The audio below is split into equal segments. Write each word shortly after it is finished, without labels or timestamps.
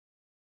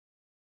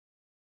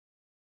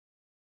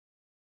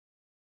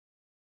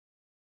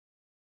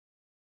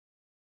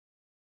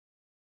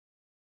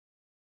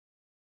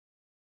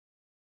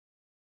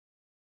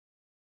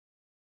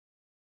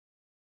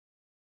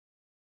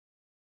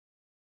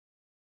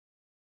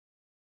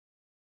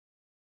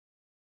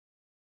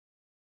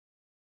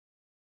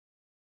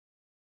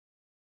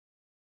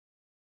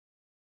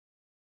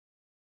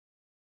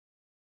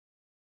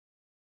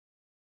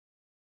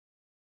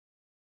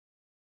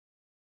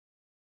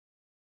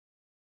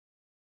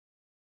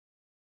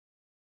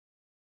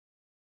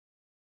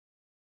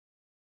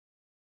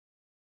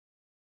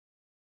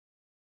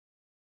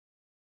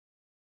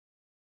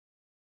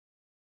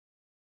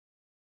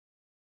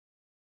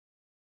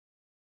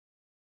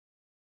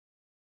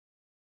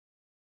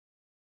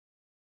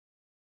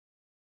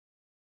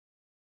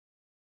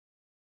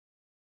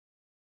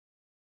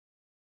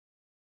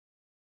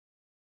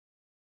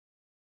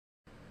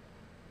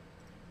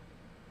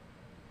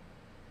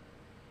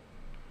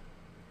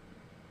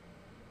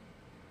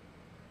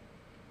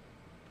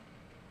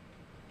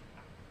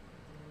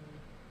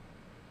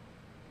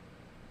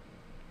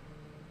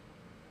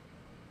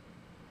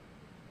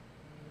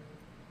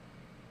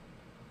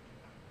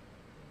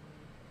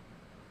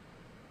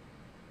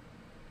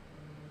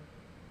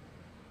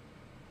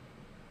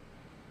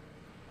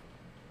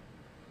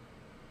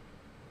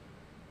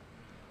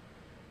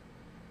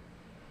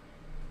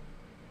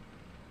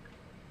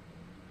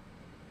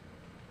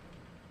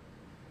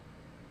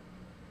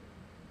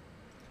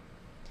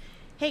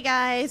Hey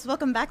guys,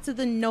 welcome back to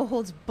the No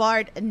Holds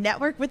Barred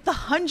Network with the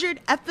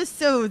 100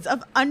 episodes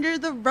of Under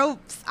the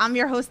Ropes. I'm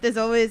your host, as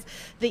always,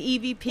 the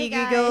EVP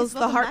Giggles,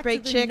 the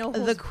Heartbreak Chick,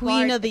 the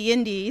Queen of the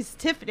Indies,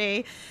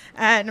 Tiffany.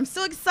 And I'm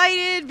so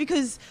excited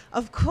because,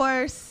 of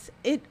course,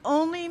 it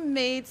only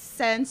made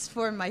sense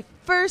for my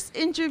first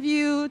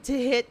interview to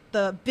hit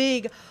the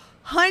big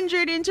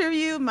 100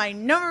 interview. My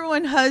number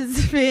one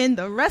husband,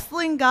 the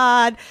wrestling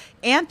god,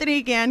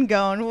 Anthony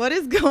Gangone. What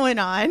is going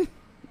on?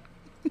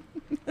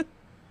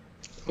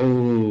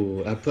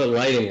 Ooh, I put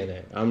lighting in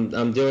it.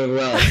 I'm doing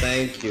well,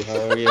 thank you.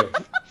 How are you?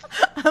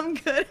 I'm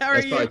good. How are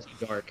you? That's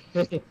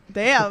probably too dark.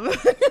 Damn.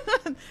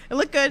 It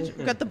looked good.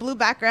 We've got the blue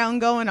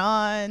background going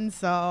on.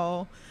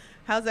 So,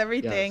 how's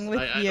everything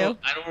with you?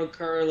 I don't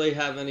currently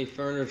have any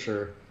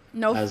furniture.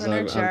 No as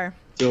furniture.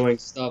 I'm doing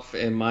stuff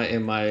in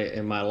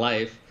my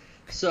life,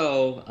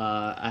 so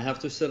I have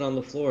to sit on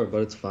the floor,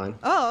 but it's fine.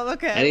 Oh,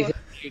 okay. Anything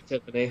for you,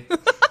 Tiffany?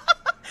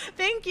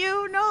 Thank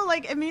you. No,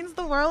 like, it means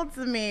the world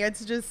to me.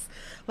 It's just,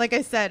 like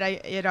I said,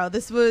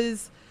 this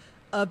was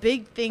a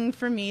big thing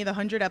for me, the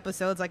 100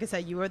 episodes. Like I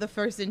said, you were the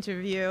first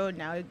interview.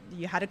 Now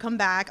you had to come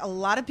back. A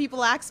lot of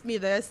people asked me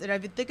this, and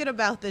I've been thinking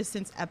about this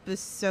since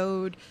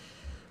episode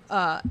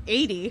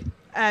 80.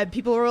 And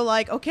people were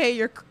like, okay,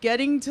 you're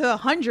getting to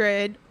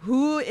 100.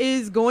 Who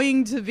is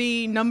going to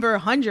be number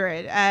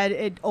 100? And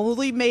it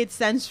only made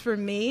sense for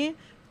me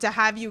to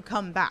have you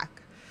come back.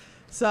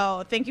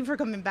 So thank you for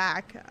coming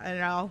back. I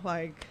know,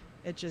 like,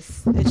 it's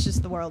just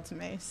the world to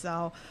me.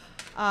 So,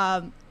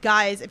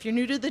 guys, if you're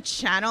new to the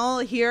channel,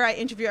 here I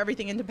interview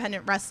everything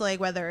independent wrestling,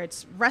 whether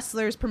it's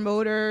wrestlers,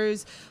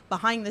 promoters,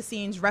 behind the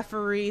scenes,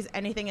 referees,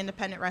 anything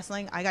independent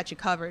wrestling, I got you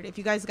covered. If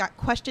you guys got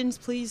questions,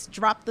 please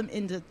drop them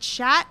in the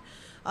chat.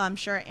 I'm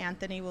sure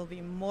Anthony will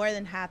be more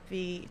than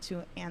happy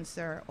to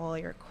answer all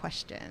your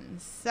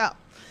questions. So,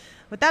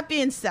 with that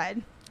being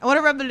said, I want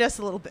to reminisce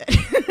a little bit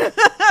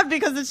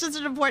because it's just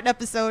an important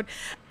episode.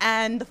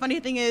 And the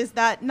funny thing is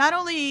that not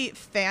only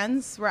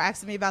fans were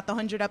asking me about the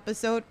 100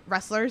 episode,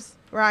 wrestlers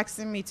were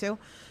asking me too.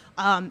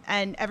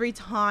 And every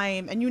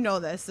time, and you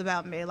know this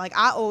about me, like,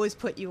 I always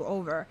put you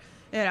over.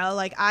 You know,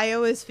 like, I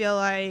always feel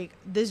like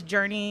this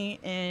journey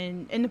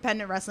in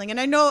independent wrestling, and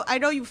I know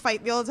you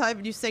fight me all the time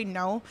and you say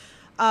no,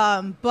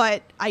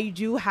 but I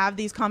do have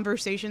these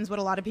conversations with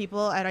a lot of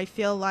people, and I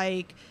feel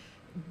like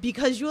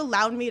because you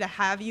allowed me to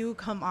have you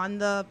come on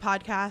the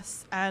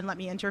podcast and let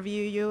me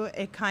interview you,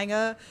 it kind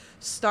of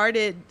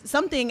started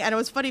something. And it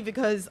was funny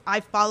because I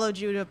followed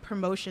you to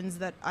promotions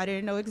that I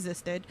didn't know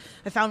existed.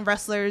 I found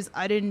wrestlers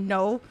I didn't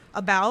know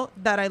about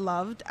that I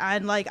loved.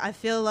 And, like, I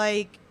feel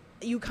like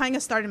you kind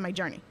of started my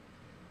journey.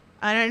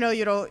 And I know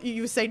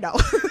you say no,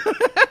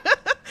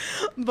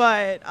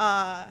 but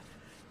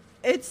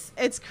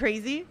it's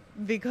crazy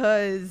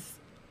because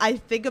I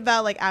think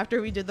about, like, after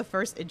we did the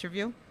first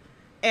interview,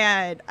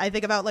 and I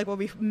think about, like, when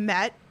we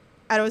met,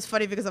 and it was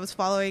funny because I was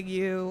following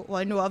you.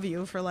 Well, I knew of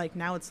you for, like,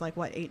 now it's like,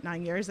 what,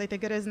 8-9 years, I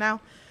think it is now.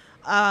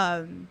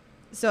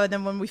 So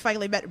then when we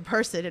finally met in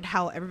person, and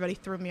how everybody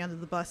threw me under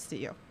the bus to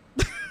you.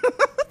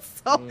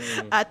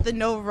 At the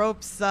No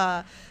Ropes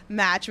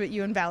match with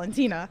you and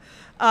Valentina.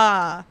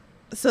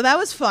 So that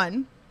was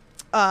fun.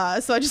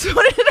 So I just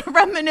wanted to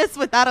reminisce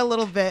with that a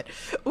little bit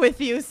with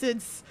you,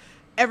 since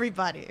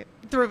everybody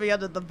threw me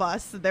under the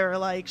bus. They were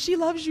like, she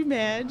loves you,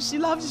 man. She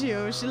loves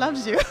you. She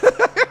loves you.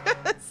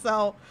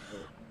 So,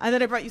 and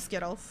then I brought you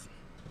Skittles,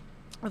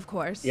 of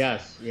course.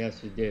 Yes,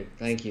 we did.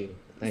 Thank you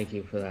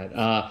for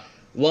that.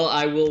 Well,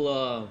 I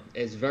will,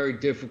 it's very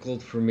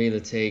difficult for me to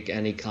take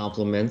any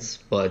compliments,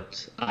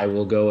 but I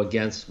will go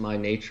against my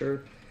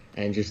nature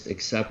and just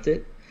accept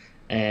it.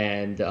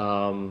 And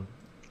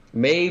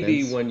maybe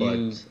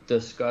you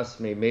discuss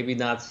me, maybe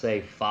not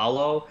say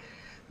follow,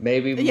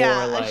 maybe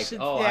more like,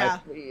 yeah,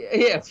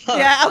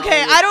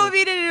 okay, I don't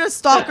mean it in a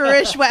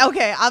stalkerish way.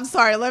 Okay, I'm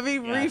sorry, let me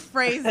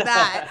rephrase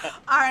that.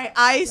 All right,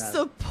 I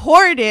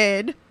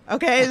supported.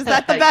 Okay, is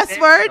that the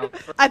best word?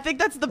 I think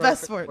that's the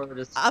best word.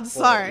 I'm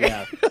sorry.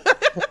 Yeah.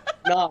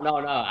 No,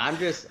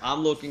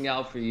 I'm looking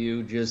out for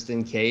you just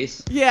in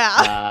case.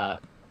 Yeah.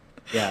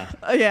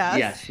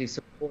 Yeah, she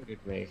supported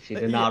me. She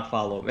did not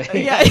follow me.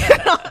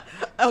 Yeah.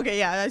 Okay,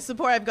 yeah, I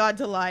support. I've gone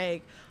to,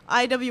 like,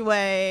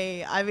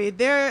 IWA. I mean,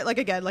 they're, like,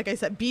 again, like I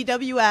said,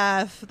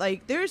 BWF.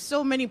 Like, there's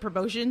so many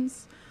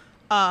promotions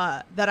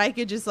that I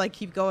could just, like,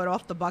 keep going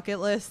off the bucket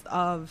list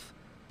of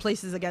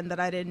places, again, that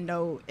I didn't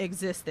know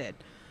existed.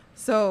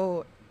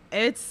 So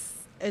it's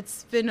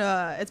been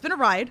a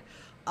ride.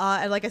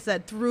 And like I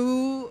said,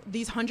 through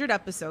these 100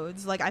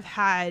 episodes, like, I've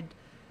had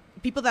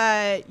people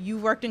that you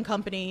worked in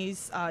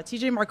companies.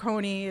 TJ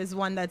Marconi is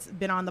one that's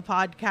been on the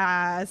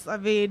podcast. I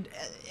mean,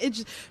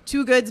 it's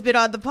Too Good's been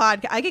on the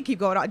podcast. I could keep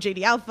going on.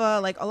 JD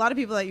Alpha, like, a lot of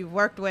people that you've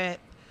worked with.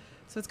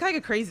 So it's kind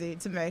of crazy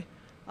to me.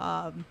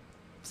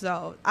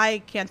 So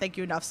I can't thank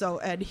you enough. So,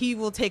 and he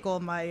will take all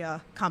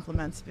my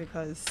compliments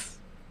because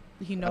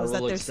he knows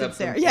that they're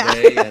sincere.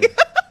 Yeah.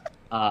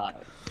 Uh,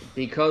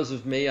 because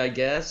of me, I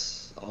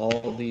guess,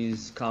 all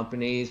these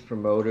companies,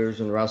 promoters,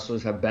 and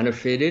wrestlers have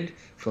benefited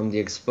from the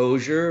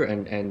exposure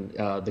and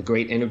the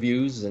great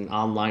interviews and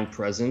online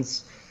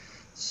presence.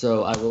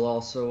 So I will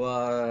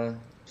also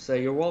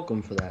say you're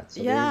welcome for that.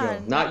 So there you Yeah, go.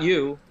 no. Not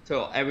you,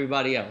 to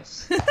everybody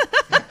else.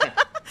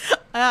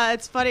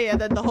 It's funny, and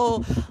then the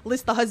whole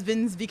list of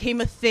husbands became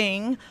a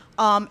thing,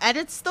 and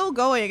it's still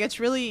going. It's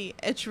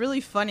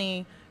really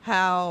funny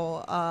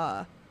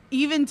how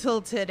even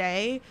till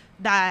today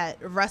that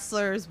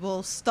wrestlers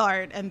will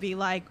start and be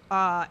like,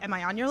 "Am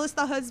I on your list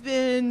of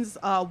husbands?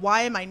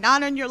 Why am I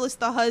not on your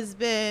list of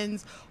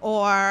husbands?"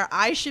 Or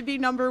 "I should be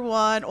number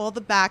one." All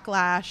the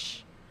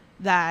backlash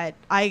that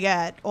I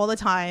get all the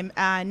time.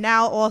 And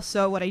now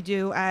also what I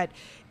do at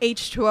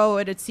H2O,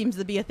 and it seems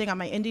to be a thing on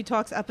my Indie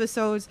Talks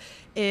episodes,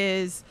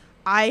 is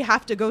I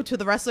have to go to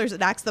the wrestlers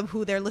and ask them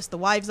who their list of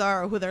wives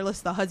are or who their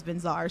list of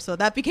husbands are. So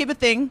that became a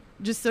thing,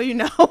 just so you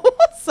know.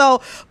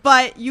 So,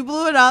 but you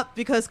blew it up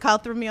because Kyle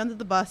threw me under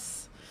the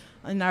bus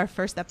in our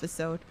first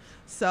episode.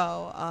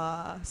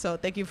 So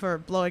thank you for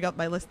blowing up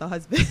my list of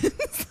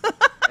husbands.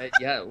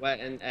 Yeah,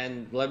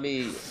 and let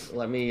me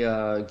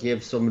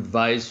give some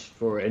advice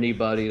for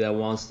anybody that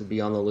wants to be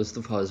on the list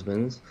of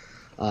husbands.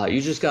 You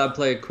just gotta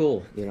play it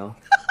cool, you know.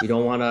 You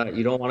don't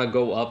wanna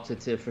go up to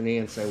Tiffany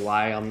and say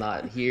why I'm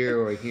not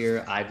here or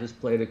here. I just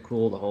played it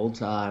cool the whole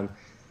time,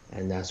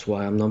 and that's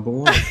why I'm number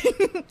one.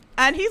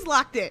 And he's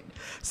locked in.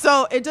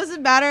 So it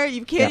doesn't matter.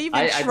 You Yeah, can't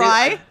even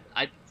try.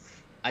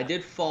 I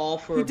did fall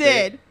for You a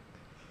bit. did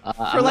for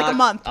I'm like a not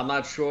month. I'm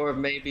not sure if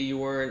maybe you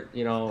weren't,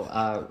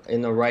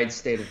 in the right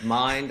state of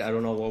mind. I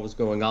don't know what was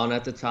going on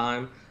at the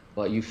time,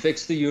 but you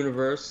fixed the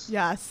universe,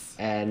 Yes.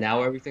 and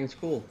now everything's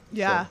cool.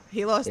 Yeah. So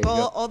He lost there you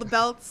all go. the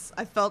belts.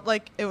 I felt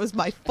like it was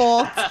my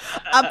fault.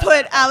 I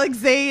put Alex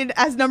Zane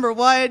as number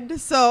one.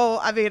 So,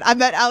 I mean, I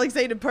met Alex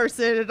Zane in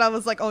person and I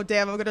was like, oh,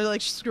 damn, I'm going to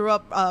like screw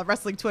up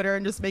wrestling Twitter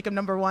and just make him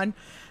number one.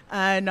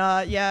 And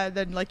yeah,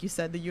 then like you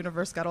said, the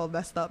universe got all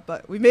messed up,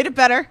 but we made it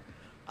better.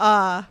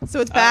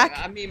 So it's back.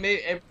 I mean,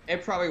 maybe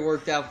it probably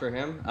worked out for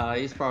him.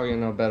 He's probably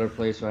in a better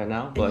place right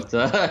now, but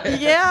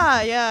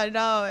Yeah,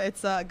 no,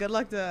 it's good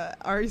luck to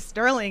Ari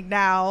Sterling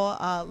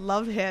now.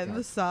 Love him.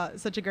 yeah.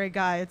 Such a great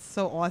guy. It's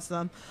so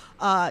awesome.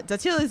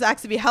 Datil is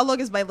asking me, how long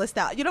is my list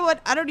out? You know what?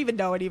 I don't even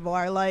know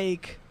anymore.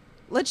 Like,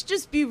 let's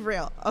just be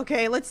real,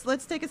 okay?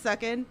 Let's take a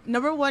second.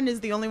 Number one is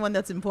the only one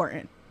that's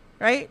important,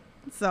 right?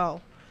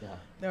 So Yeah.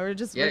 we're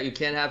just Yeah, you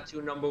can't have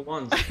two number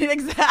ones.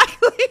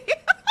 exactly.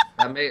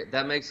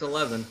 That makes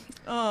 11.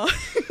 Oh.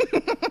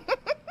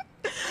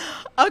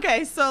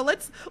 Okay, so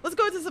let's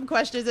go into some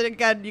questions. And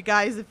again, you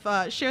guys, if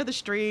share the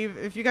stream.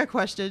 If you got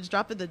questions,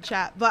 drop in the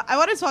chat. But I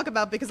want to talk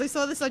about, because I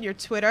saw this on your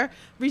Twitter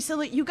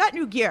recently, you got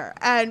new gear,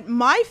 and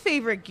my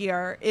favorite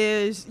gear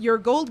is your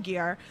gold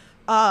gear.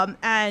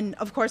 And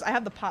of course, I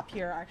have the pop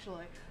here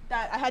actually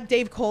that I had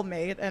Dave Cole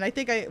made, and I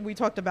think we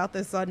talked about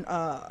this on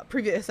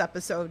previous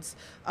episodes.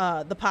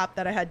 The pop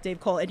that I had Dave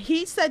Cole, and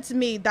he said to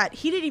me that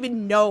he didn't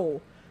even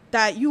know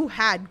that you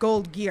had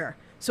gold gear.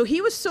 So he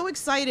was so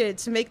excited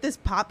to make this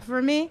pop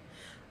for me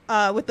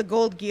with the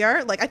gold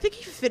gear. Like, I think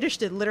he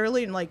finished it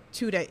literally in like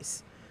 2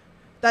 days.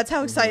 That's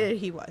how excited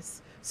he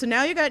was. So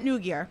now you got new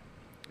gear.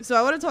 So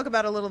I want to talk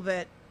about a little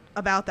bit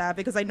about that,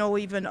 because I know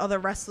even other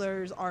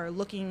wrestlers are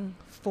looking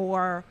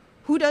for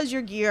who does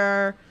your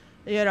gear,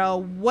 you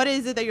know, what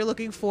is it that you're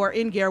looking for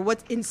in gear,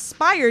 what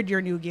inspired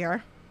your new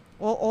gear,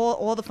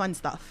 all the fun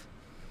stuff.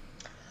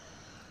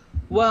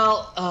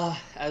 Well,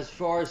 as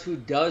far as who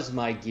does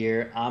my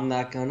gear, I'm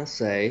not gonna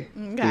say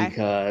Okay.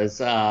 because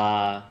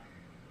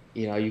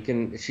you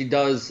can. She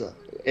does.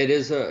 It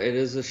is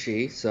a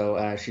she,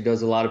 so she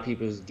does a lot of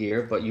people's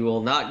gear, but you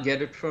will not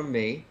get it from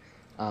me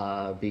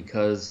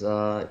because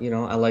I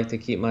like to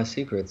keep my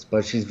secrets.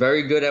 But she's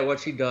very good at what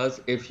she does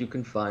if you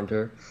can find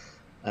her.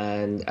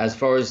 And as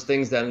far as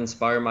things that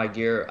inspire my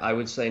gear, I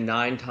would say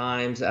 9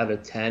 times out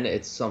of 10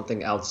 it's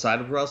something outside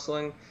of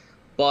wrestling,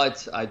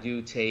 but I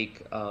do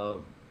take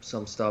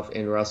some stuff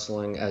in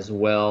wrestling as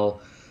well.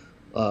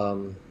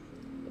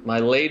 My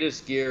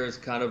latest gear is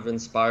kind of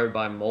inspired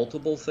by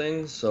multiple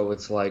things, so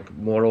it's like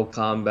Mortal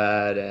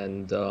Kombat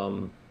and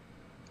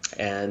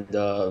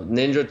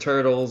Ninja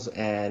Turtles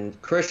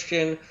and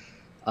Christian,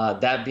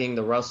 that being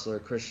the wrestler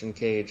Christian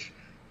Cage,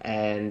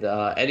 and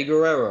Eddie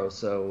Guerrero.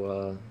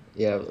 So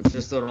yeah, it's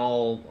just an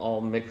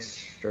all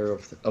mixture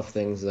of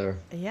things there.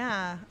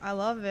 Yeah, I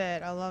love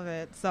it. I love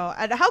it. So,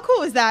 and how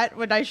cool was that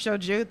when I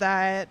showed you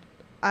that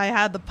I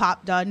had the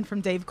pop done from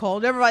Dave Cole?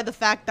 Never mind the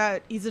fact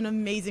that he's an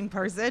amazing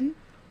person.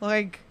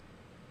 Like,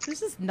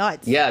 this is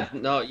nuts. Yeah,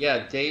 no,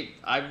 yeah, Dave.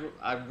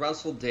 I've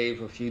wrestled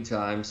Dave a few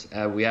times.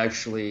 We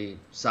actually,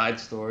 side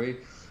story,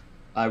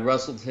 I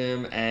wrestled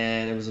him,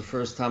 and it was the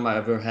first time I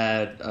ever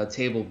had a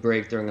table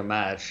break during a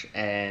match.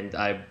 And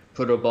I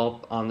put him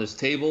up on this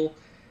table,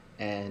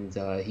 and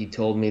he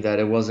told me that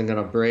it wasn't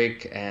gonna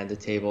break, and the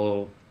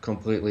table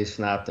completely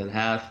snapped in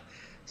half.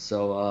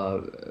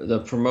 So the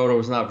promoter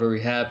was not very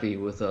happy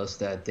with us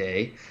that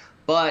day,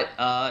 but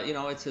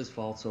it's his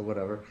fault, so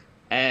whatever.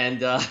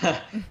 And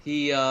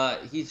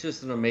he's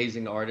just an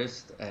amazing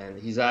artist, and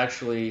he's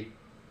actually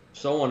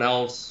someone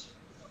else.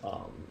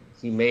 Um,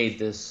 he made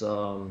this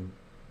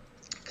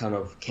kind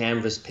of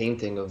canvas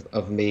painting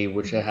of me,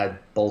 which I had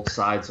both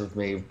sides of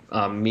me,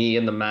 me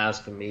in the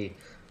mask and me,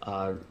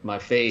 my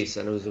face,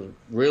 and it was a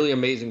really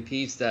amazing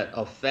piece that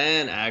a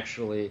fan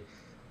actually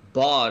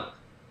bought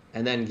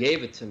and then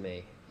gave it to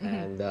me,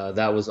 and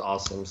that was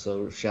awesome.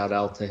 So shout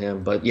out to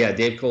him. But yeah,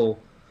 Dave Cole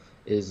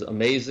is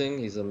amazing.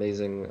 He's an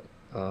amazing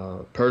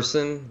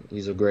person.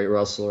 He's a great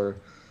wrestler,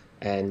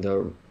 and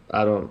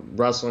I don't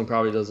wrestling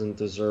probably doesn't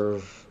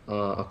deserve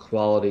a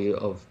quality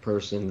of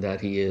person that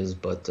he is,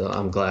 but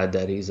I'm glad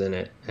that he's in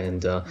it,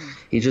 and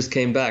he just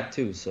came back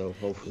too. So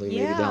hopefully,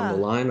 maybe down the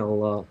line,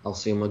 I'll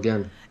see him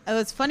again. It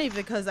was funny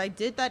because I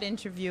did that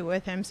interview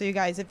with him. So you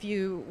guys, if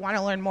you want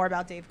to learn more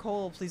about Dave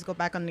Cole, please go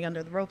back on the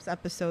Under the Ropes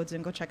episodes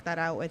and go check that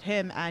out with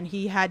him. And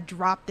he had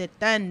dropped it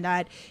then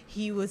that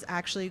he was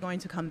actually going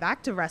to come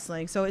back to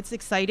wrestling. So it's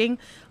exciting.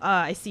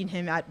 I seen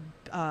him at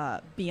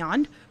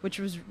Beyond, which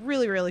was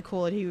really, really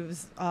cool. And he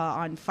was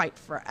on Fight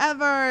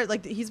Forever.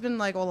 Like, he's been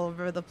like all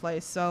over the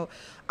place. So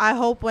I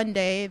hope one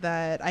day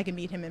that I can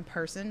meet him in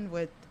person,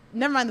 with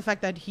never mind the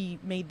fact that he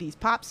made these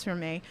pops for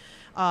me,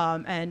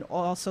 and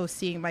also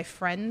seeing my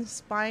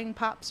friends buying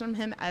pops from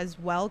him as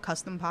well,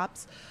 custom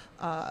pops.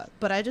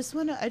 But I just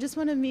want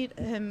to meet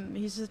him.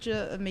 He's such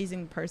an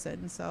amazing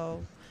person.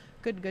 So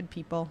good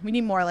people. We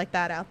need more like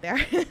that out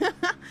there.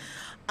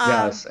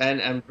 Yes,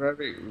 and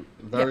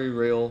very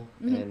real.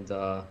 And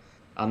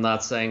I'm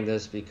not saying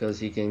this because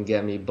he can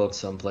get me booked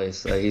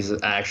someplace. He's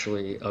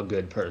actually a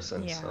good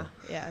person.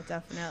 Yeah,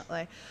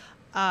 definitely.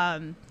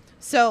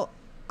 So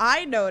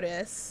I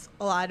notice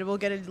a lot, and we'll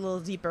get a little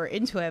deeper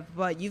into it,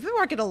 but you've been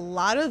working a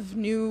lot of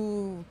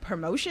new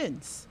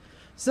promotions.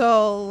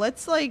 So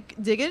let's like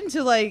dig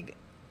into like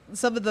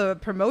some of the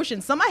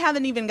promotions. Some I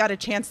haven't even got a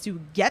chance to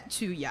get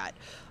to yet,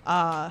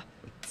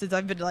 since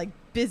I've been like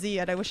busy,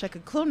 and I wish I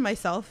could clone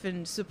myself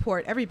and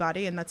support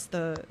everybody. And that's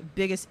the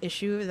biggest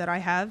issue that I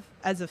have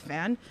as a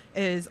fan,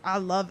 is I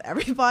love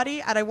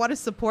everybody and I want to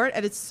support,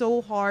 and it's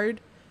so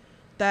hard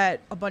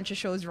that a bunch of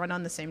shows run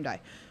on the same day.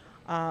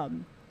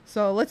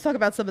 So let's talk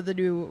about some of the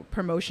new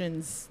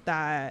promotions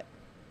that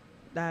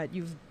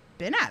you've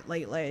been at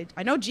lately.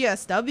 I know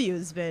GSW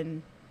has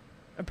been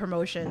a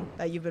promotion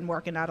that you've been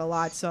working at a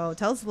lot. So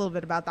tell us a little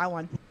bit about that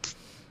one.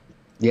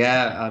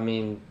 Yeah, I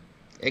mean,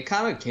 it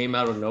kind of came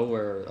out of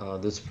nowhere,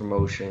 this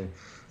promotion.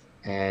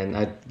 And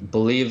I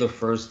believe the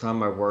first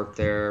time I worked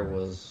there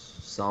was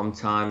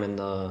sometime in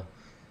the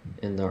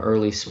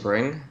early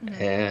spring.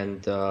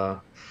 And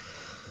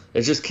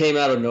it just came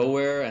out of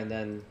nowhere. And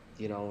then,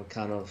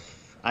 kind of,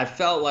 I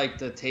felt like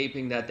the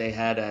taping that they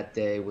had that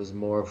day was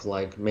more of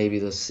like maybe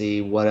to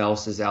see what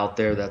else is out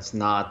there that's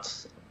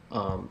not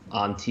on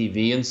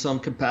TV in some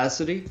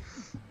capacity.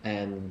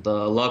 And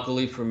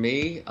luckily for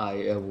me,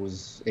 I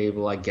was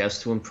able, I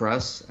guess, to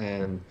impress.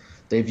 And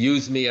they've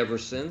used me ever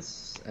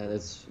since. And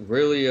it's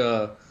really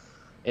an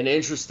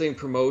interesting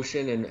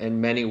promotion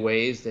in many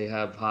ways. They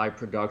have high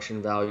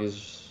production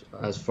values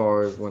as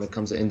far as when it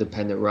comes to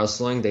independent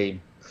wrestling.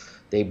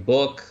 They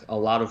book a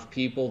lot of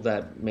people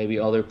that maybe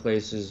other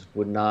places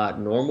would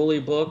not normally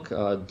book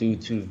due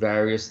to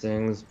various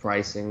things,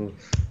 pricing,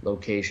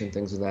 location,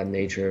 things of that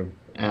nature.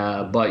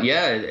 But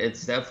yeah,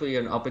 it's definitely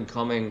an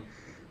up-and-coming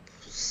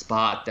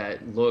spot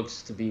that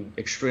looks to be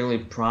extremely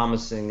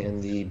promising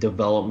in the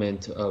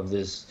development of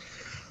this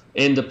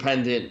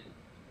independent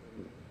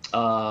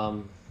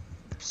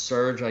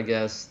surge, I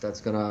guess, that's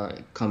going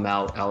to come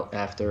out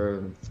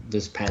after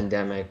this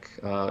pandemic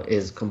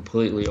is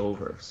completely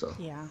over. So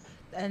yeah.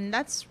 And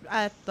that's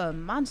at the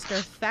Monster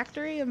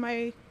Factory, am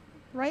I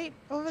right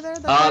over there?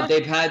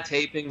 They've had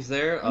tapings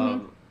there,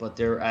 but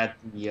they're at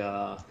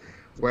the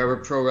wherever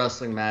Pro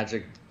Wrestling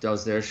Magic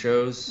does their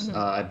shows.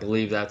 I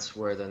believe that's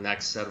where the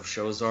next set of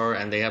shows are,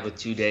 and they have a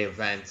 2-day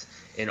event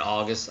in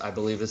August. I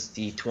believe it's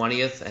the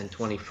 20th and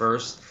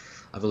 21st.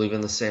 I believe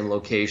in the same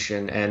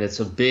location, and it's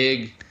a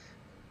big,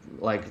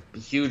 like,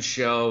 huge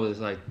show. There's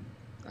like,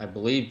 I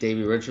believe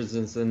Davey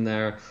Richardson's in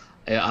there.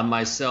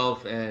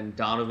 Myself and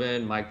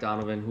Mike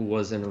Donovan, who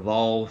was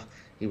involved,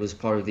 he was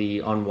part of the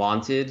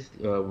Unwanted.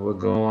 We're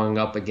going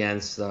up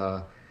against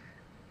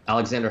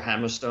Alexander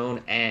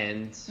Hammerstone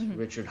and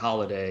Richard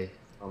Holiday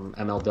from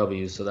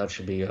MLW, so that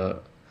should be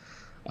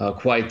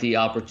quite the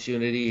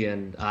opportunity.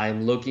 And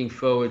I'm looking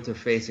forward to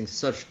facing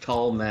such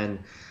tall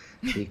men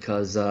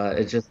because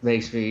it just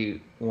makes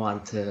me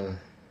want to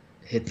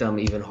hit them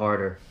even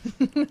harder.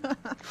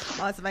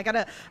 Awesome. I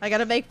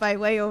gotta make my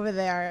way over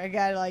there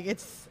again. Like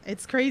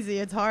it's crazy.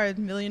 It's hard.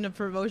 Million of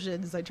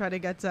promotions. I try to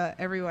get to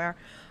everywhere.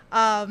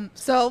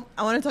 So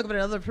I want to talk about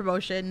another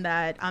promotion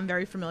that I'm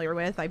very familiar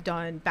with. I've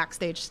done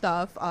backstage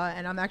stuff,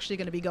 and I'm actually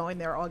going to be going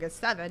there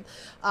August 7th.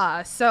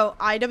 So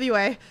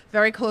IWA,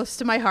 very close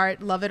to my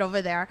heart. Love it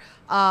over there.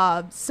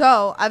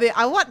 So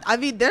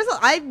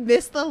I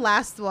missed the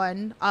last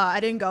one. I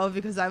didn't go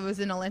because I was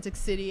in Atlantic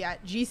City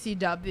at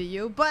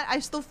GCW, but I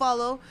still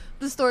follow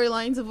the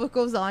storylines of what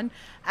goes on.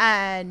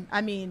 And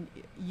I mean,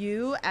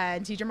 you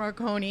and TJ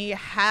Marconi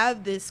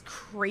have this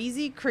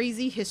crazy,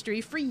 crazy history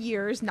for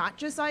years, not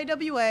just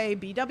IWA,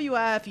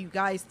 BWF. You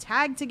guys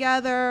tag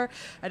together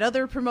at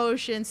other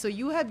promotions. So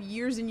you have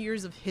years and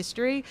years of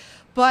history.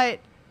 But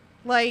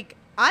like,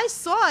 I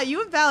saw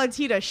you and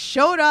Valentina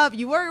showed up.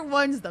 You weren't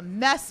ones to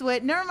mess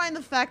with. Never mind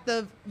the fact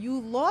of you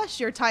lost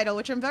your title,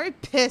 which I'm very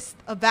pissed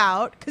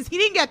about because he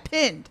didn't get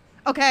pinned.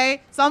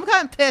 Okay, so I'm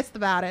kind of pissed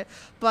about it.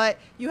 But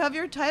you have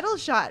your title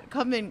shot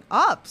coming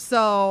up,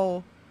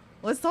 so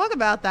let's talk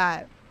about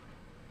that.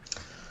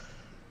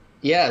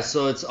 Yeah,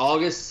 so it's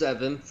August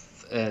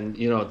 7th, and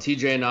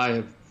TJ and I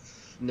have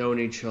known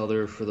each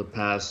other for the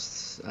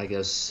past, I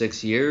guess,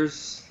 6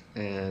 years,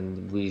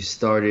 and we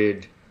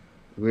started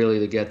really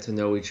to get to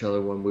know each other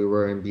when we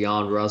were in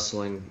Beyond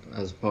Wrestling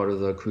as part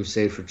of the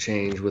Crusade for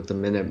Change with the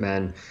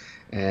Minutemen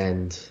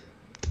and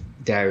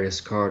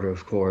Darius Carter,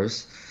 of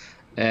course.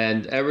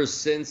 And ever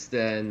since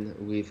then,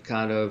 we've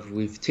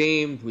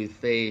teamed, we've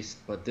faced,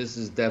 but this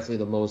is definitely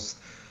the most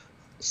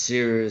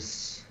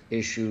serious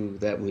issue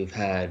that we've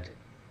had.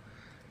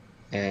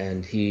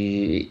 And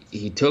he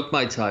took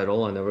my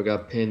title. I never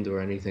got pinned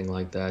or anything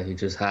like that. He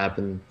just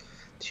happened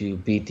to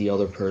beat the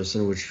other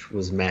person, which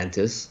was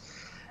Mantis.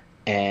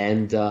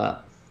 And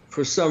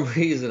for some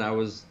reason, I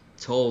was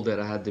told that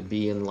I had to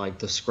be in like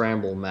the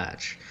scramble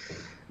match.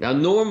 Now,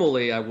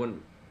 normally I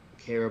wouldn't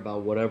care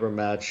about whatever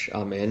match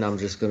I'm in. I'm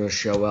just going to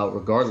show out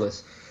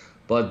regardless.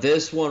 But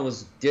this one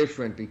was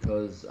different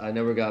because I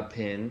never got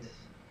pinned.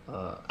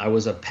 I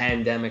was a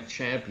pandemic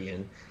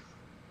champion.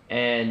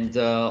 And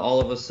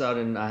all of a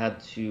sudden, I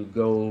had to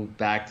go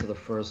back to the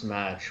first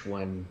match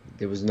when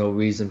there was no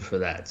reason for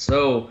that.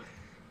 So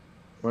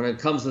when it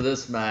comes to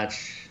this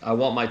match, I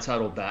want my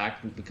title back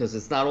because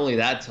it's not only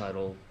that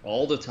title.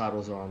 All the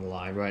titles are on the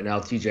line right now.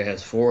 TJ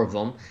has 4 of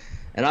them.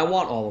 And I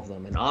want all of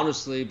them. And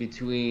honestly,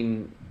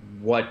 between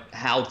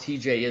how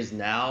TJ is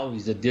now,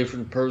 he's a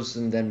different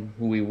person than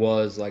who he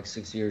was like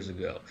 6 years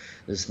ago.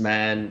 This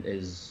man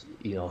is,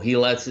 he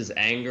lets his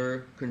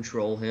anger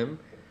control him,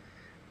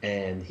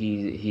 and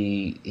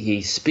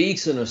he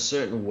speaks in a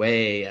certain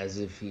way as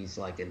if he's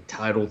like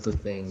entitled to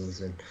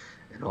things and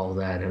all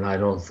that, and I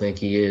don't think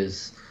he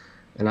is.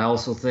 And I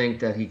also think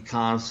that he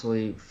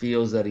constantly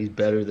feels that he's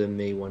better than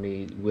me when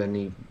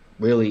he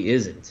really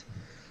isn't.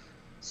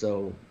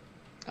 So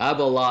I have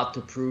a lot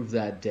to prove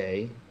that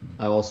day.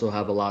 I also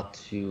have a lot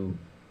to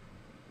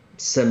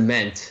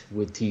cement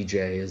with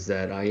TJ, is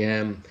that I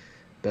am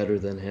better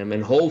than him.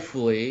 And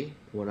hopefully,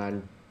 when I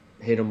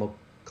hit him a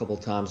couple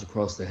times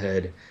across the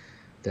head,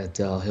 that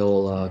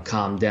he'll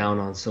calm down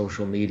on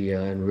social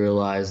media and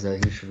realize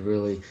that he should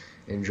really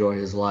enjoy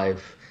his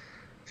life,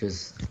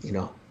 just,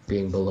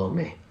 being below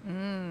me.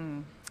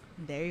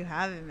 There you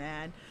have it,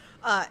 man.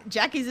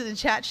 Jackie's in the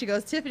chat. She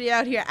goes, Tiffany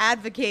out here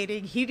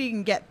advocating he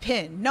didn't get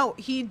pinned. No,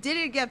 he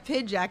didn't get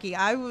pinned, Jackie.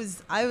 I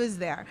was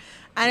there.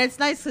 And it's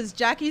nice because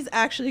Jackie's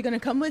actually going to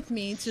come with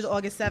me to the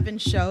August 7th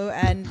show.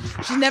 And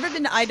she's never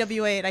been to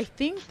IWA. And I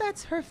think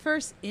that's her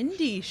first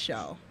indie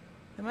show.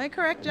 Am I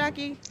correct,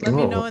 Jackie? Let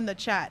me know in the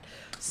chat.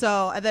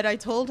 So and then I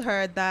told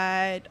her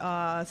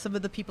that some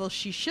of the people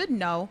she should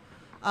know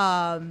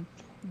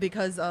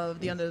because of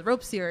the Under the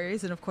Rope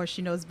series, and of course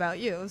she knows about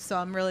you. So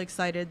I'm really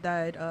excited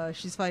that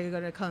she's finally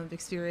going to come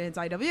experience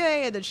IWA,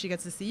 and then she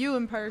gets to see you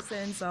in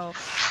person. So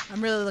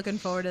I'm really looking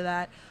forward to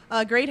that.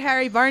 Great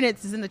Harry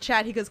Barnett is in the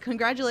chat. He goes,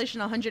 congratulations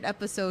on 100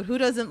 episode. Who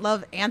doesn't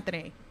love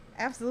Anthony?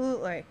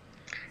 Absolutely.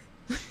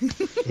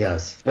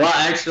 Yes. Well,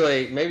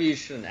 actually, maybe you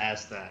shouldn't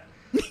ask that.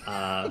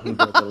 Who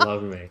doesn't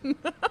love me?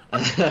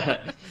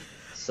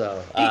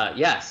 So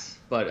yes.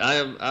 But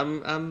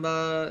I'm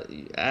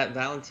at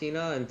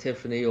Valentina, and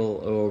Tiffany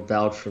will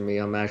vouch for me.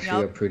 I'm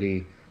actually a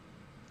pretty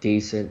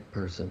decent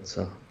person.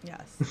 So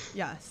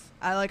yes.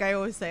 I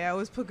always say, I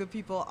always put good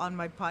people on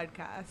my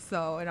podcast.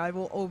 So, and I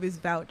will always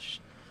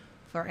vouch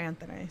for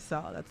Anthony.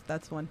 So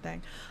that's one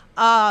thing.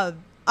 All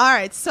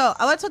right, so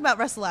I want to talk about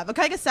WrestleLab. I'm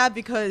kind of sad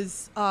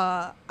because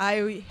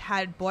I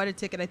had bought a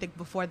ticket, I think,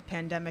 before the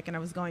pandemic, and I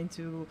was going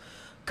to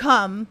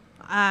come.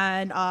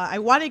 And I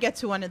want to get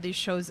to one of these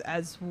shows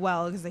as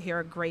well because I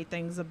hear great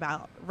things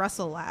about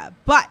WrestleLab.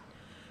 But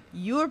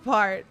you were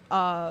part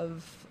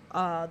of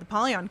the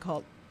Polyon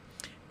cult.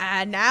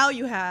 And now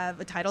you have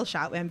a title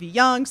shot with MV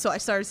Young. So I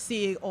started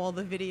seeing all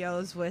the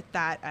videos with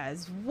that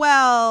as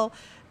well.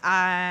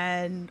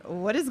 And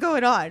what is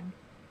going on?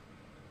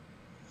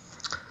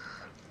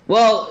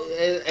 Well,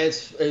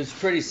 it's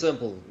pretty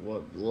simple.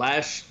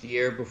 Last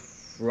year,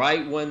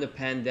 right when the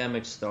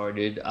pandemic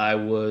started, I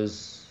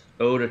was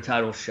owed a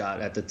title shot.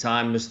 At the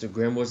time, Mr.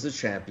 Grimm was the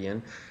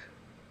champion.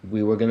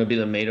 We were going to be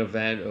the main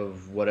event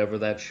of whatever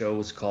that show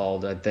was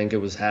called. I think it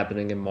was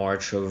happening in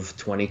March of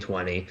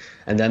 2020.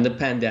 And then the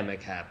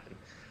pandemic happened.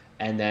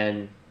 And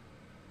then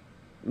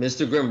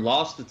Mr. Grimm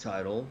lost the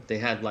title. They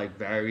had like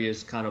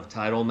various kind of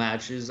title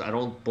matches. I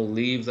don't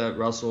believe that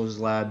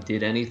WrestleLab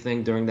did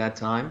anything during that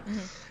time. Mm-hmm.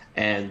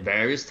 And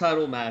various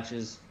title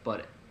matches,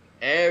 but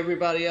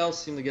everybody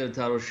else seemed to get a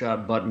title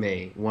shot but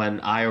me when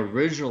I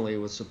originally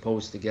was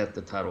supposed to get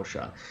the title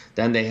shot.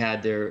 Then they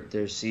had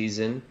their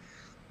season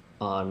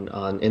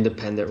on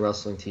independent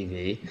wrestling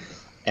TV.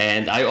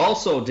 And I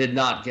also did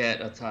not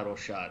get a title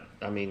shot.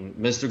 I mean,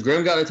 Mr.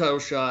 Grimm got a title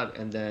shot,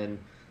 and then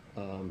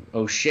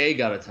O'Shea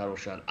got a title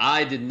shot.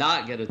 I did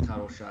not get a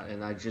title shot,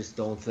 and I just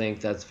don't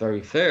think that's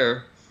very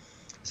fair,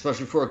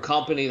 especially for a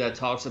company that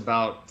talks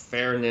about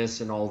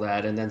fairness and all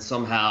that, and then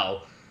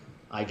somehow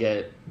I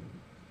get,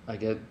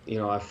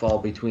 I fall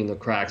between the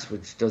cracks,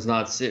 which does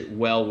not sit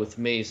well with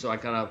me. So I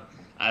kind of,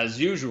 as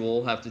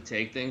usual, have to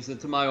take things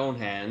into my own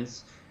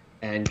hands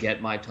and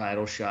get my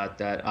title shot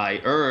that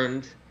I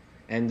earned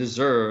and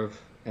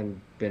deserve and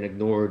been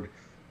ignored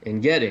in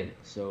getting.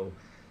 So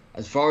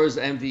as far as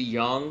MV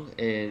Young,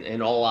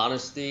 in all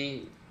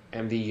honesty,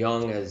 MV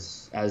Young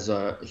as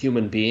a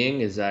human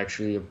being is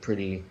actually a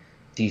pretty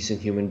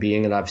decent human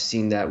being, and I've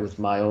seen that with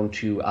my own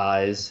 2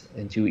 eyes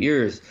and 2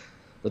 ears.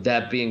 But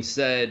that being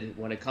said,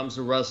 when it comes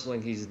to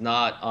wrestling, he's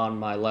not on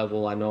my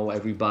level. I know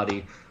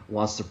everybody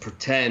wants to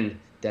pretend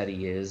that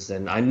he is,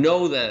 and I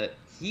know that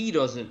he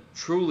doesn't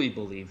truly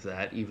believe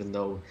that, even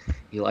though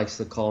he likes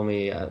to call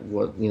me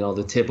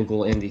the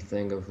typical indie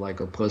thing of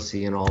like a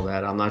pussy and all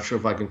that. I'm not sure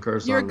if I can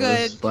curse on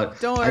this, but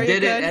Don't worry, I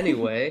did it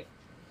anyway.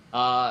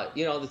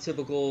 The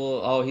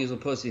typical, oh, he's a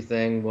pussy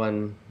thing,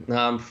 when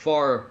I'm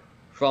far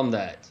from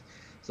that.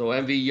 So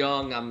MV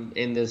Young, I'm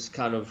in this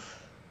kind of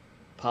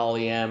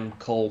polyam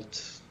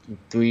cult,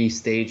 3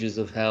 stages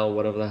of hell,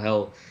 whatever the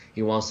hell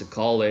he wants to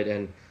call it,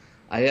 and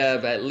I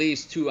have at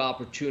least 2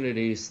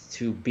 opportunities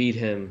to beat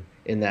him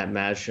in that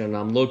match, and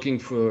I'm looking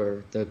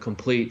for the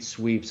complete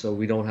sweep so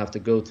we don't have to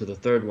go to the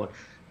 3rd one.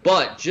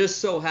 But just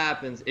so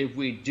happens, if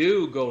we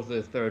do go to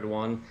the 3rd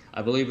one,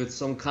 I believe it's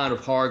some kind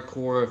of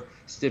hardcore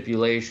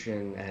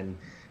stipulation, and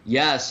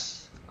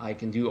yes, I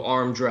can do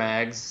arm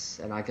drags,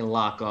 and I can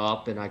lock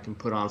up, and I can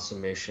put on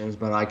submissions,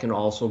 but I can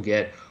also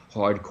get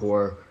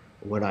hardcore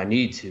when I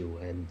need to,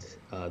 and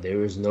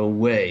there is no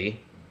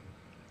way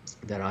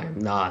that I am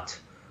not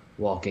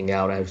walking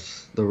out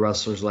as the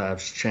Wrestlers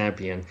Lab's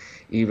champion,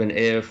 even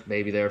if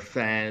maybe their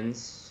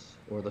fans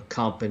or the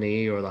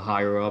company or the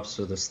higher-ups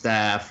or the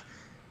staff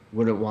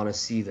wouldn't want to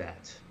see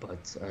that.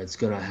 But it's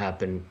going to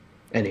happen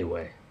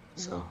anyway.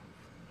 So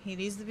he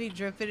needs to be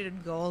dripping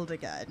in gold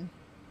again.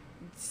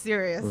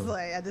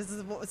 Seriously. And this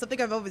is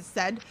something I've always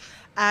said.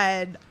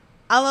 And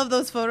I love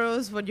those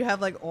photos when you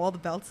have like all the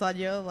belts on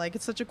you. Like,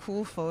 it's such a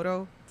cool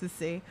photo to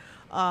see.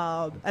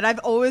 And I've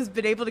always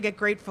been able to get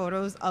great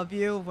photos of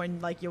you when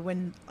like you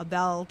win a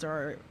belt,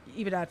 or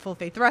even at Full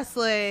Faith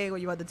Wrestling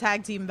when you won the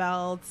tag team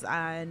belts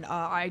and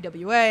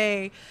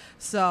IWA.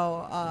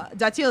 So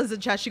Datiel is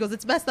in chat. She goes,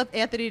 "It's messed up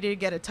Anthony didn't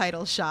get a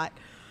title shot."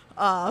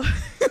 But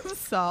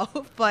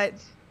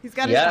he's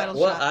got his title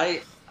shot.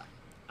 Well,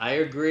 I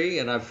agree,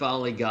 and I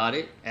finally got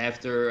it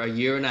after a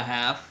year and a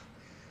half.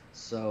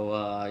 So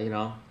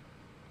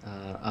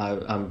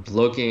I'm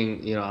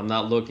looking, I'm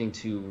not looking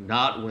to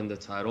not win the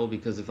title,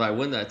 because if I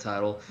win that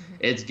title,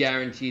 it's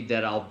guaranteed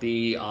that I'll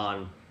be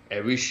on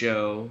every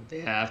show.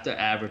 They have to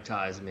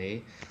advertise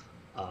me.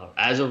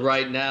 As of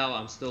right now,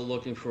 I'm still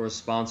looking for a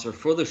sponsor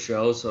for the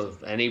show. So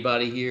if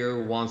anybody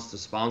here wants to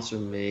sponsor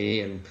me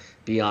and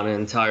be on an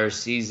entire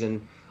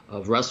season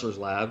of Wrestlers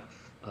Lab,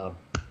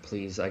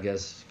 please, I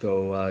guess,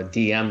 go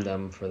DM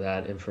them for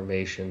that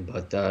information.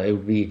 But it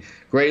would be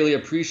greatly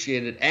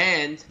appreciated.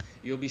 And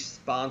you'll be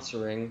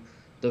sponsoring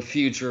the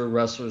future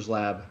Wrestlers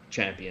Lab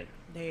champion.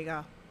 There you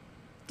go.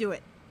 Do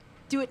it.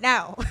 Do it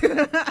now.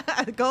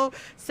 Go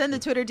send the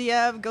Twitter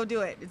DM. Go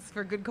do it. It's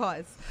for good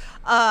cause.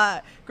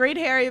 Great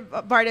Harry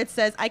Barnett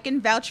says, "I can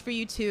vouch for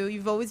you too.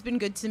 You've always been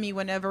good to me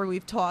whenever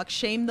we've talked.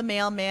 Shame the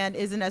mailman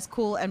isn't as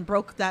cool and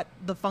broke the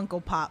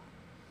Funko Pop."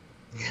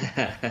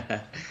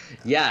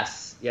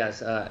 Yes.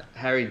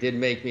 Harry did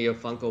make me a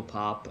Funko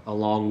Pop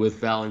along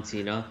with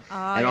Valentina.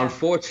 And yeah.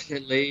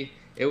 Unfortunately,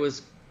 it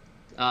was,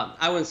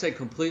 I wouldn't say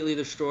completely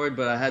destroyed,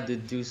 but I had to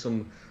do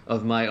some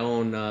of my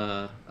own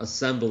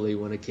assembly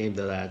when it came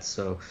to that.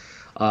 So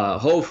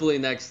hopefully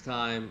next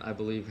time, I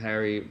believe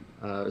Harry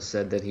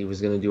said that he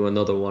was going to do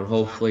another one.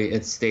 Hopefully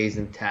it stays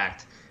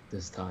intact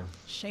this time.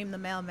 Shame the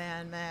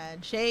mailman,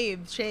 man.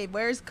 Shame.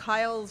 Where's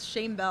Kyle's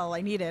shame bell?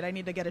 I need it. I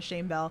need to get a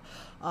shame bell.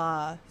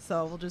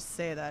 So we'll just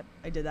say that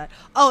I did that.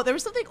 Oh, there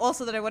was something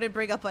also that I wanted to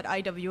bring up at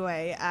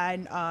IWA.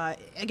 And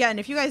again,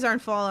 if you guys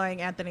aren't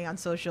following Anthony on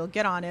social,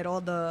 get on it.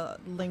 All the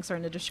links are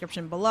in the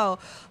description below.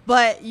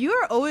 But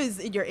you're always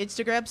in your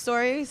Instagram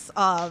stories.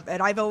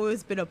 And I've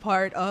always been a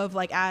part of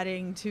like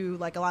adding to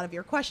like a lot of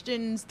your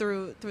questions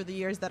through the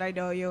years that I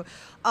know you.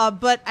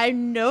 But I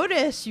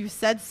noticed you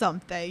said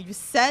something. You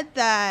said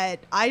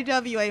that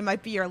IWA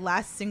might be your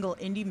last single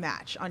indie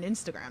match on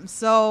Instagram.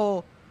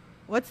 So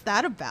what's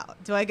that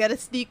about? Do I get a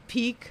sneak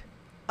peek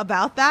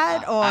about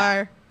that?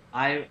 Or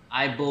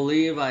I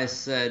believe I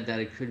said that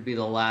it could be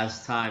the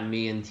last time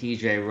me and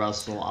TJ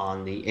wrestle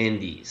on the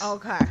indies.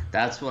 Okay.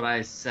 That's what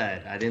I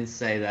said. I didn't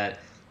say that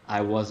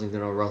I wasn't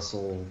going to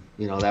wrestle,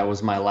 that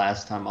was my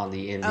last time on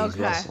the indies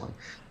wrestling.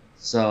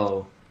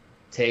 So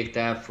take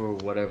that for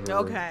whatever.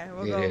 Okay,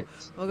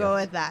 we'll go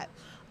with that.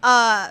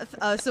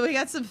 So we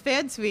got some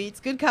fan tweets.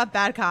 Good Cop,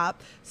 Bad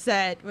Cop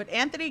said, with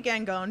Anthony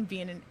Gangone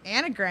being an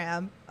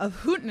anagram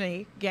of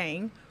Hooteny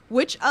Gang,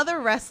 which other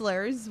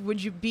wrestlers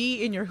would you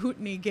be in your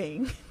Hooteny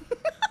Gang?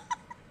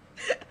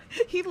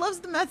 He loves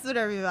to mess with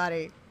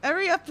everybody.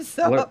 Every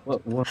episode.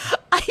 What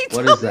I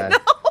what don't is that? know.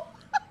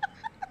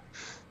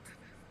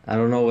 I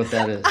don't know what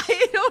that is.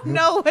 I don't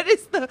know what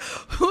is the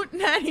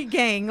Hootenanny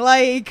Gang.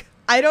 Like,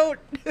 I don't.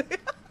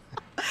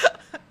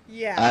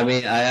 Yeah. I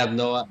mean, I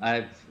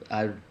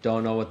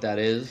don't know what that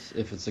is.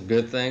 If it's a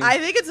good thing, I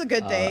think it's a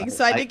good thing.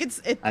 So I think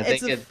it's a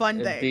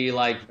fun it'd thing. be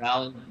like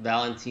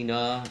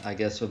Valentina. I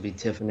guess would be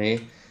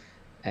Tiffany,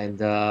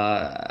 and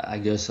I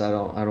guess I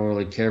don't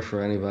really care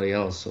for anybody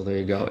else. So there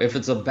you go. If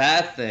it's a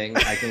bad thing,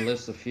 I can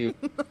list a few.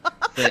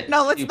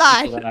 No, let's few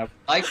not. people that I would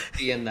like to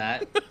be in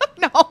that.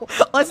 No,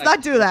 let's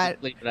not do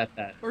that. Leave it at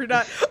that. We're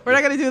not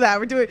gonna do that.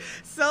 We're doing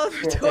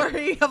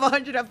celebratory of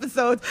 100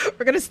 episodes.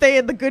 We're gonna stay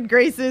in the good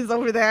graces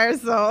over there.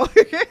 So,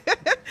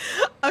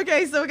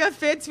 okay. So we got a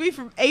fan tweet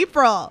from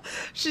April.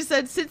 She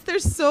said, "Since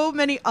there's so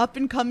many up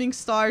and coming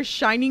stars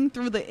shining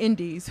through the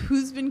indies,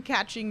 who's been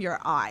catching your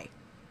eye?"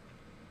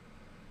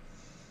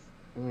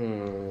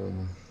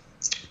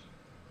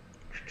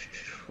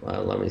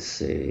 Well, let me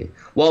see.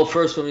 Well,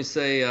 first, let me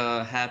say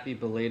happy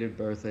belated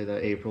birthday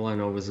to April. I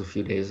know it was a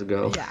few days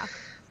ago. Yeah.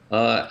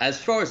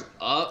 As far as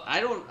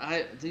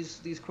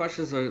these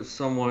questions are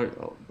somewhat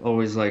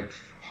always like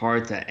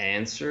hard to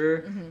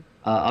answer. Mm-hmm.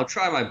 I'll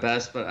try my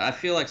best, but I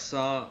feel like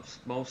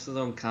most of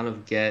them kind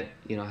of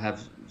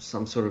have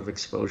some sort of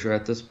exposure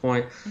at this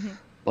point. Mm-hmm.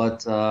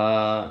 But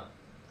I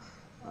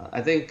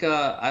think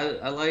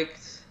I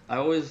liked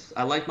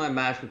my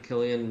match with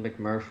Killian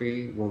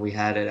McMurphy when we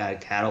had it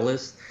at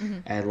Catalyst,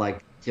 Mm-hmm. and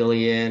like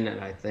Killian, and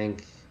I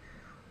think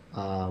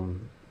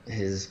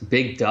his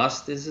Big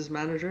Dust is his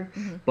manager,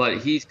 Mm-hmm. but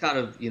he's kind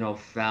of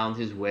found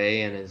his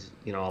way, and is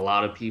a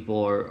lot of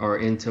people are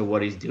into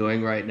what he's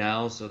doing right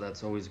now, so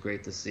that's always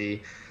great to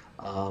see.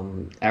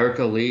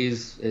 Erica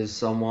Lee's is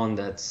someone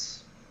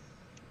that's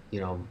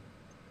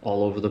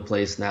all over the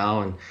place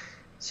now, and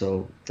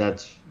so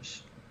that's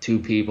two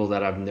people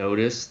that I've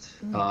noticed.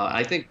 Mm-hmm.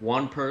 I think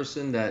one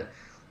person that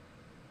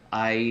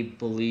I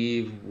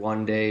believe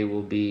one day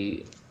will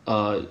be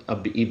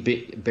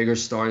bigger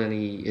star than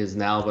he is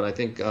now, but I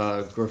think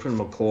Griffin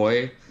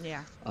McCoy.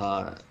 Yeah.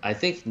 I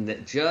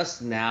think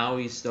just now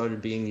he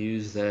started being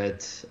used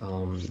at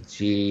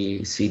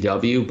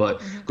GCW, but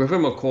Mm-hmm.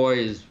 Griffin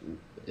McCoy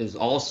is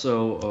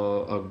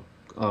also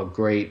a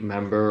great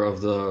member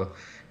of the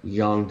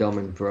Young, Dumb,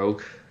 and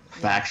Broke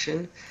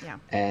faction. Yeah.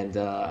 And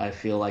I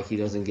feel like he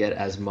doesn't get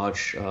as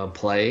much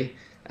play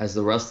as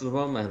the rest of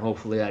them, and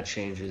hopefully that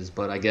changes.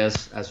 But I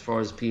guess as far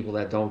as people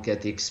that don't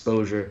get the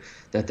exposure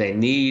that they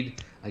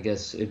need, I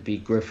guess it'd be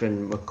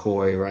Griffin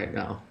McCoy right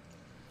now.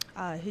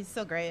 He's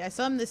so great. I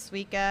saw him this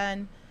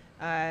weekend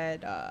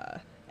at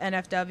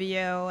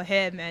NFW.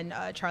 Him and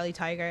Charlie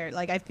Tiger.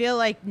 Like, I feel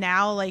like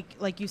now,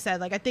 like you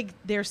said, like I think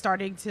they're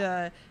starting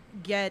to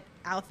get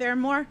out there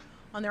more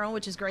on their own,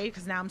 which is great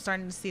because now I'm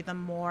starting to see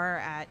them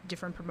more at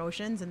different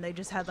promotions, and they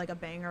just had like a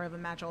banger of a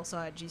match also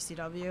at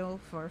GCW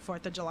for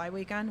 4th of July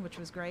weekend, which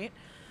was great.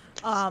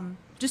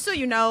 Just so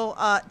you know,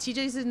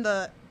 TJ's in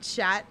the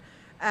chat.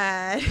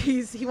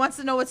 He wants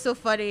to know what's so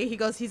funny. He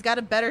goes, he's got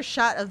a better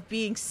shot of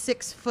being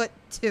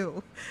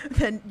 6'2"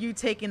 than you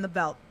taking the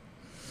belt.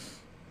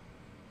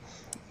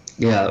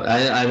 Yeah,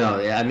 I know.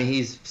 Yeah, I mean,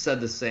 he's said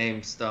the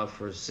same stuff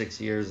for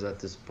 6 years at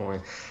this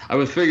point. I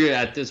would figure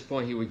at this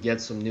point he would get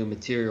some new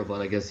material,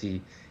 but I guess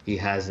he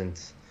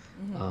hasn't.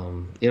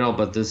 Mm-hmm.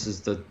 But this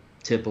is the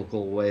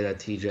typical way that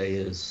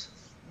TJ is.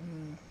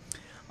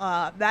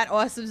 Matt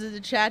Awesome's in the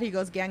chat. He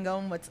goes,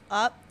 Gangone, what's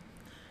up?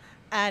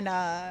 And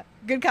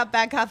Good Cop,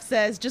 Bad Cop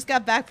says, just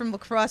got back from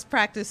lacrosse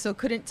practice, so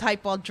couldn't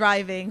type while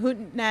driving.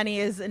 Hootenanny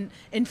is an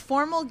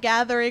informal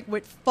gathering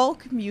with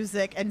folk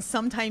music and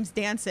sometimes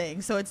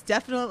dancing, so it's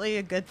definitely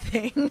a good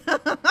thing.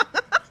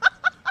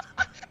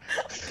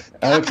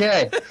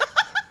 Okay.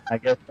 I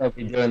guess I'll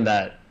be doing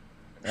that.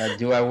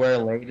 Do I wear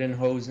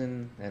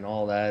Lederhosen and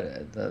all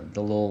that? The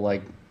little,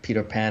 like,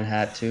 Peter Pan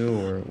hat, too?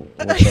 Or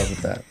what's up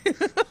with that?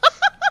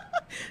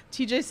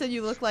 TJ said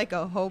you look like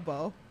a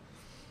hobo.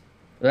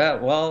 Yeah,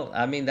 well,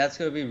 I mean, that's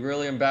going to be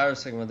really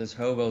embarrassing when this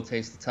hobo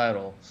takes the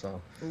title.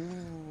 So,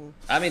 Ooh.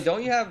 I mean,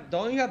 don't you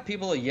have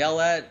people to yell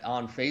at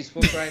on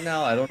Facebook right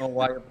now? I don't know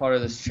why you're part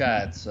of this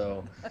chat.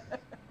 So,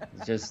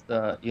 just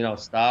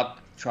stop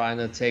trying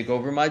to take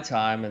over my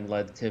time and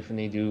let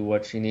Tiffany do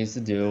what she needs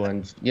to do.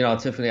 And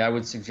Tiffany, I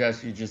would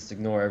suggest you just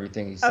ignore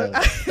everything he says.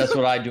 That's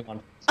what I do on.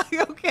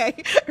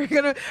 Okay, we're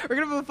gonna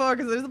move forward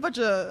because there's a bunch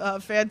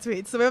of fan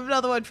tweets. So we have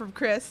another one from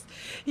Chris.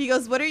 He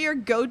goes, "What are your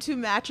go-to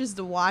matches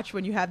to watch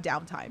when you have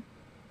downtime?"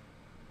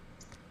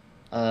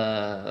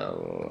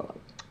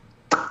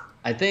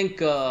 I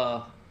think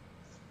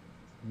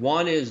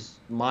one is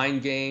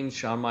Mind Games,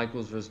 Shawn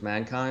Michaels versus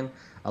Mankind.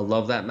 I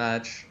love that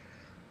match.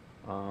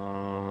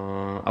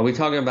 Are we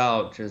talking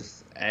about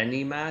just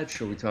any match?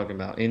 Or are we talking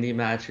about indie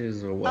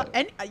matches or what?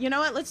 You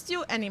know what? Let's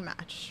do any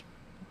match.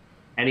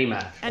 Any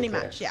match. Any okay.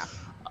 match, yeah.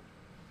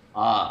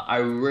 I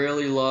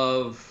really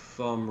love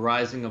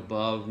Rising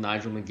Above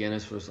Nigel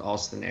McGuinness versus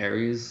Austin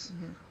Aries.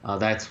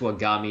 That's what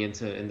got me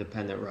into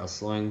independent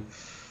wrestling.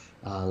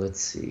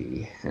 Let's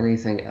see.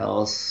 Anything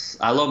else?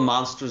 I love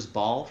Monsters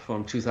Ball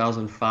from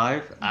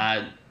 2005.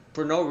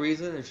 For no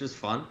reason, it's just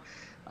fun.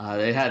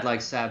 They had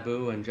like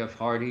Sabu and Jeff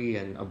Hardy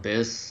and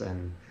Abyss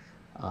and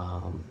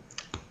um,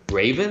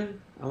 Raven,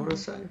 I want to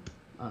say.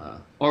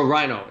 Or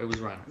Rhino. It was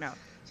Rhino. No.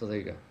 So there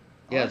you go.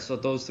 Yeah, so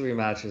those three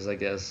matches, I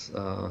guess,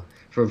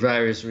 for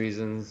various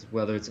reasons,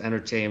 whether it's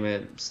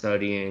entertainment,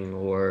 studying,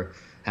 or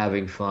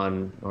having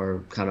fun,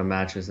 or kind of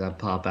matches that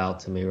pop out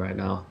to me right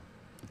now.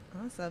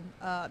 Awesome.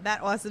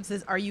 Matt Awesome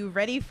says, "Are you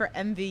ready for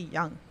MV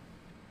Young?"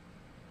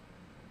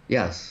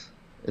 Yes.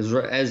 Is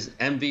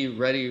MV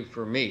ready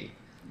for me?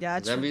 Yeah,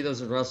 'Cause MV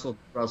doesn't wrestle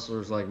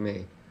wrestlers like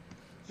me.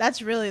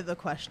 that's really the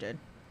question.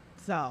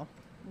 So,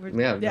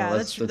 Yeah, no,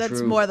 that's the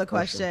true more the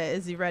question.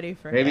 Is he ready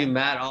for Maybe him?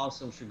 Matt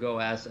Awesome should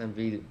go ask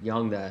MV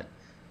Young that.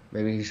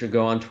 Maybe he should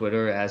go on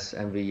Twitter, ask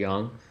MV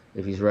Young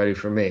if he's ready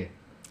for me.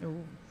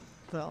 Ooh.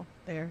 So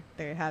there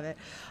you have it.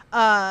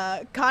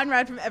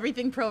 Conrad from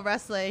Everything Pro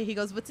Wrestling. He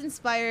goes, "What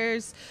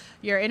inspires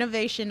your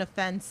innovation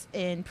offense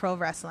in pro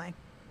wrestling?"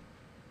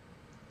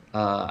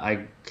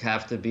 I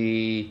have to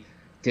be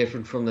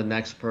different from the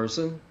next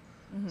person,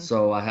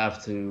 so I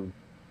have to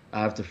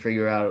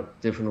figure out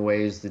different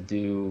ways to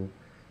do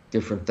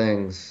different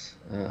things.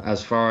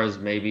 As far as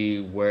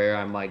maybe where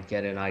I might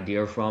get an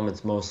idea from,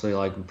 it's mostly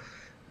like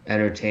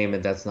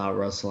entertainment that's not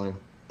wrestling.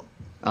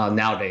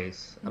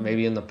 Nowadays,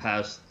 maybe in the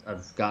past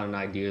I've gotten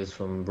ideas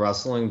from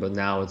wrestling, but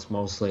now it's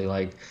mostly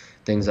like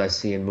things I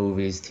see in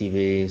movies,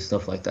 TV,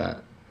 stuff like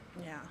that.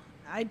 Yeah,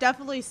 I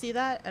definitely see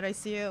that, and I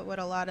see it with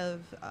a lot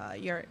of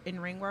your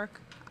in-ring work.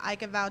 I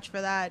can vouch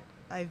for that.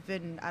 I've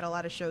been at a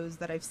lot of shows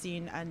that I've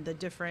seen, and the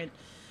different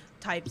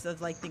types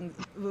of like things.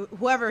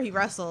 Whoever he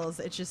wrestles,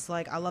 it's just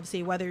like I love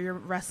seeing whether you're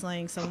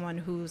wrestling someone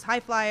who's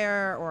high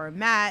flyer or a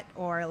mat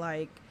or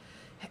like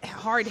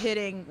hard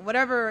hitting,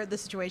 whatever the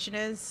situation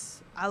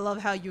is. I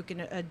love how you can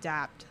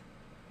adapt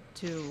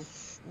to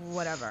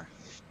whatever,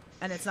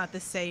 and it's not the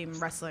same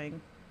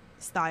wrestling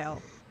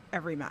style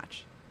every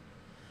match.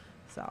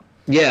 So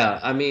Yeah,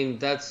 I mean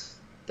that's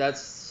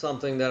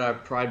something that I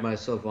pride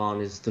myself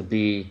on is to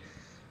be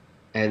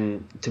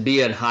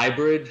a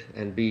hybrid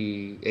and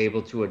be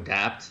able to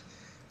adapt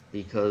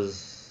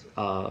because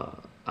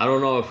I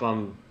don't know if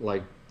I'm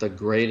like the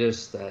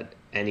greatest at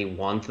any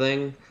one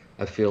thing.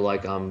 I feel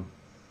like I'm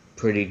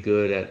pretty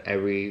good at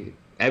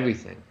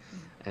everything,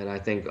 and I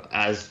think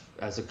as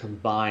a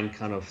combined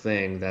kind of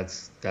thing,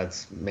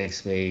 that's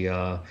makes me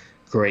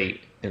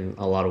great in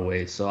a lot of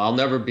ways. So I'll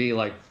never be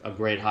like a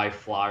great high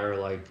flyer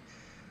like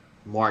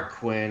Mark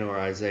Quinn or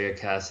Isaiah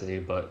Cassidy,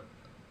 but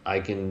I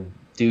can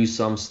do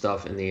some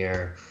stuff in the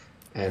air.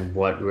 And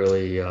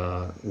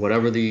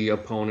whatever the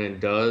opponent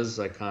does,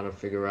 I kind of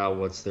figure out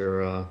what's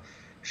their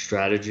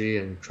strategy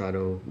and try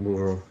to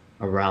move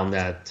around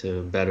that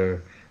to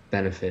better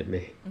benefit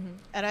me.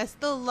 and I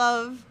still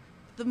love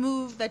the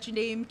move that you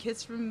named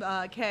Kiss from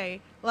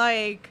K.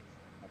 Like,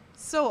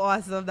 so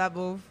awesome, that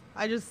move.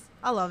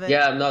 I love it.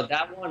 Yeah, no,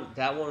 that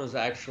one was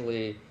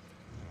actually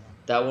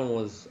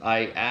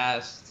I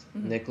asked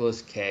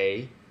Nicholas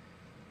K,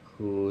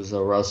 who's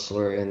a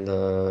wrestler in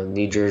the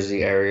New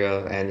Jersey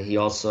area, and he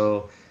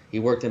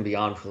worked in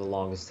Beyond for the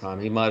longest time.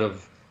 He might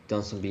have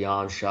done some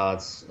Beyond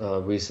shots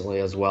recently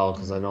as well,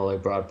 because I know they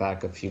brought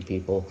back a few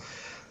people.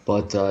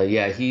 But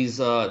yeah,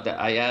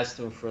 I asked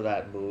him for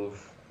that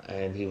move,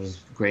 and he was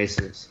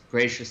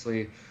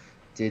graciously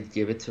did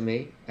give it to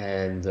me,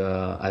 and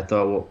I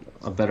thought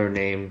a better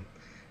name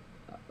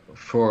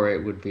for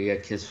it would be A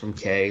Kiss from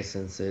K,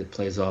 since it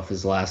plays off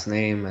his last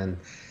name and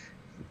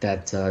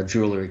that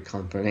jewelry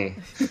company.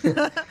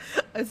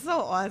 It's so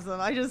awesome.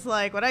 I just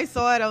like when I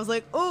saw it, I was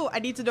like, oh, I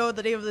need to know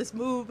the name of this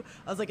move.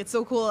 I was like, it's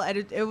so cool.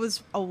 And it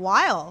was a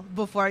while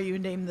before you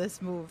named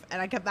this move.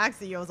 And I kept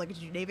asking you, I was like, did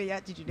you name it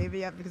yet? Did you name it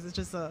yet? Because it's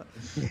just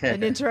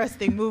an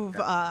interesting move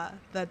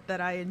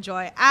that I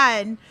enjoy.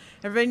 And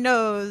everybody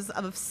knows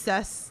I'm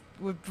obsessed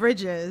with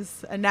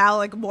bridges. And now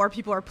like more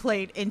people are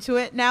playing into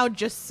it now,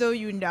 just so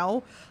you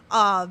know,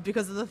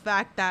 because of the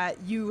fact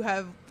that you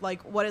have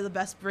like one of the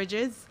best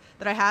bridges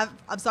that I have.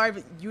 I'm sorry,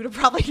 but Yuta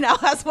probably now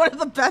has one of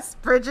the best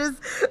bridges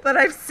that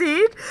I've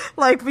seen,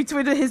 like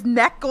between his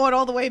neck going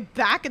all the way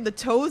back and the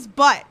toes.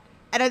 But,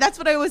 and that's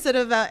what I always said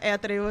about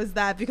Anthony, was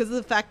that because of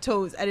the fact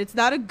toes, and it's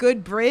not a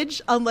good bridge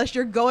unless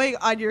you're going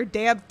on your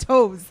damn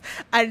toes.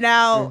 And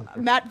now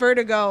Matt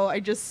Vertigo,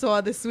 I just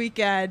saw this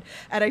weekend,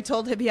 and I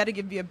told him he had to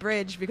give me a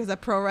bridge because of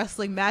Pro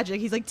Wrestling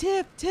Magic. He's like,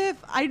 Tiff,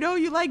 I know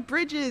you like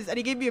bridges, and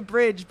he gave me a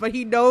bridge, but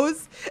he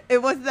knows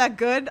it wasn't that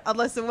good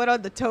unless it went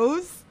on the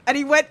toes. And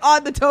he went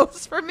on the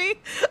toes for me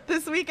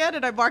this weekend,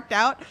 and I marked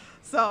out.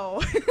 So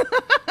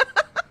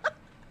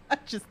I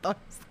just thought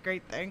it was a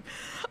great thing.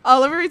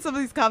 Let me read some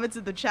of these comments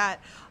in the chat.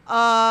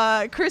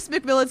 Chris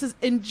McMillan says,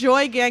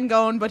 enjoy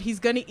Gangone, but he's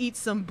going to eat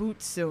some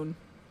boots soon.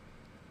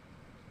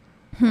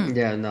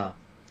 Yeah, no.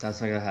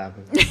 That's not gonna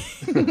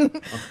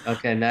happen.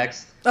 Okay,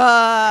 next.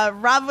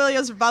 Rob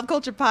Williams from Bob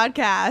Culture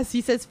Podcast.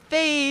 He says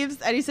faves,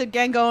 and he said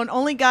Gangone,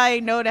 only guy I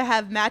know to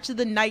have match of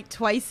the night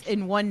twice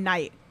in one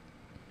night.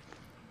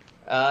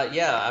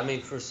 Yeah, I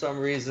mean, for some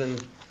reason,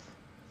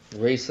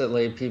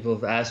 recently people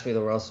have asked me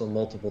to wrestle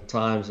multiple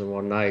times in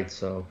one night,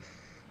 so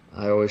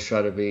I always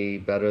try to be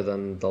better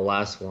than the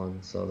last one.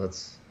 So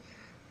that's,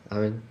 I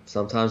mean,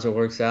 sometimes it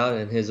works out.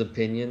 In his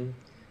opinion,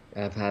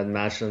 I've had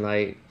match of the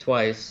night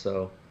twice,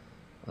 so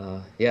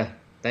yeah,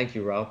 thank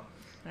you, Rob.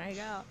 There you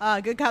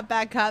go. Good Cop,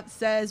 Bad Cop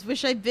says,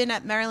 wish I'd been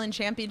at Maryland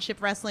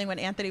Championship Wrestling when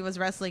Anthony was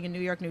wrestling in New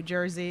York, New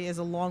Jersey. Is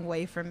a long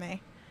way from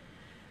me.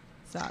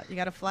 So you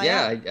got to fly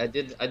out. Yeah,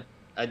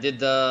 I did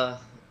the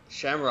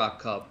Shamrock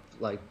Cup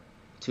like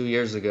 2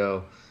 years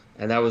ago,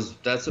 and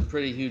that's a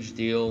pretty huge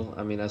deal.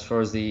 I mean, as far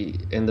as the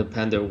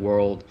independent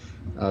world,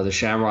 the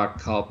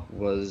Shamrock Cup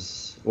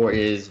was or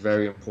is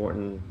very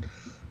important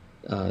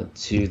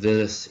to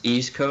this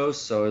East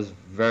Coast. So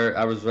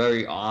I was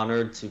very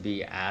honored to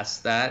be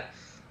asked that.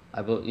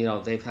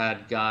 They've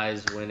had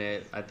guys win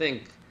it. I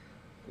think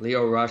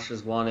Leo Rush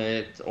has won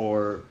it,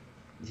 or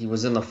he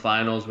was in the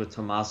finals with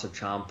Tommaso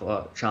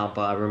Ciampa.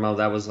 I remember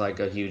that was like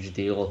a huge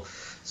deal.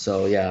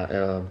 So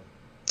yeah,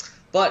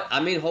 but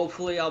I mean,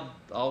 hopefully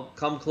I'll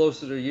come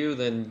closer to you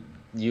than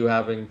you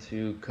having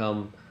to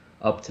come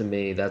up to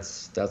me.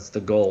 That's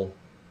the goal.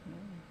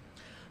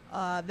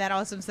 That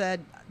awesome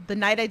said, the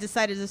night I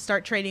decided to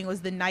start training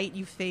was the night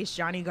you faced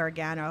Johnny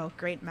Gargano.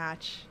 Great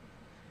match.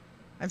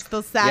 I'm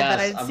still sad that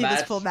I didn't see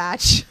this full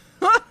match.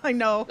 I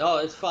know. No,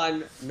 it's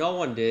fine. No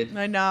one did.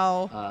 I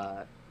know.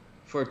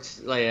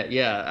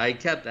 I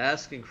kept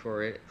asking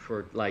for it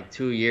for like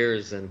 2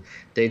 years, and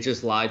they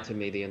just lied to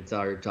me the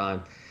entire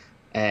time.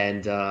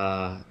 And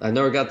I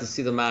never got to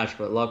see the match,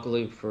 but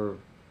luckily for,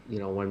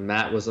 when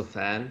Matt was a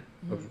fan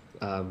of,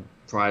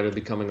 prior to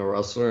becoming a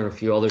wrestler, and a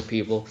few other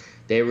people,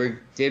 they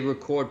did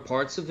record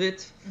parts of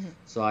it. Mm-hmm.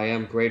 So I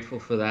am grateful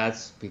for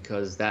that,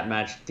 because that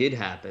match did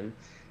happen.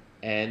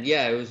 And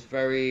yeah, it was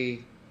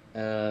very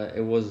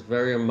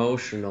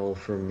emotional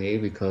for me,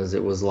 because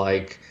it was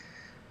like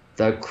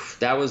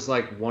that was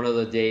like one of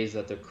the days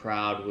that the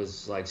crowd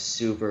was like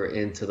super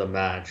into the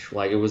match.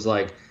 Like it was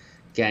like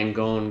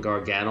Gangone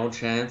Gargano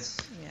chants.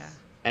 Yeah.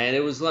 And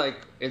it was like,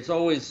 it's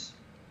always,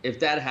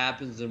 if that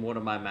happens in one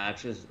of my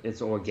matches,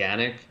 it's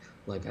organic.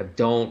 Like I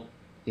don't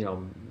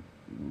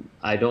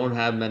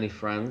have many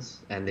friends,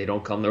 and they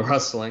don't come to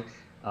wrestling.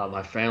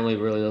 My family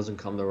really doesn't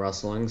come to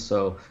wrestling,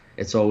 so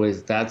it's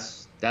always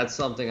that's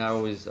something I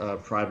always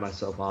pride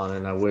myself on,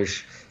 and I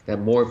wish that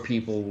more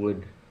people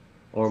in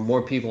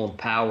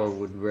power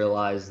would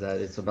realize that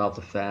it's about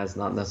the fans,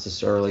 not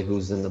necessarily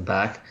who's in the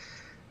back,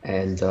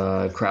 and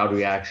crowd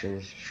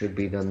reaction should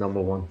be the number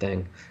one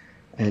thing.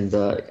 And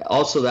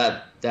also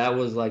that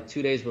was like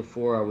 2 days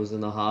before I was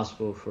in the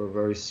hospital for a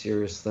very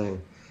serious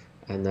thing,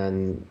 and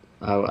then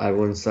I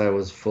wouldn't say I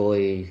was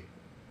fully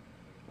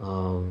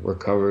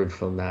recovered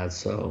from that.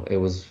 So it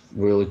was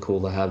really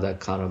cool to have that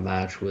kind of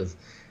match with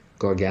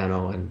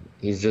Gargano, and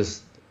he's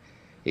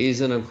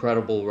an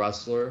incredible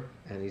wrestler,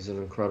 and he's an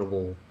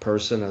incredible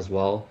person as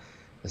well.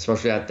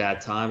 Especially at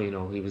that time,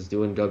 he was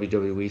doing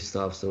WWE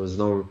stuff, so there was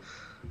no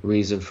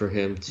reason for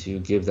him to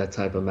give that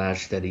type of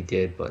match that he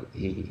did, but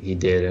he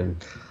did.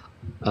 And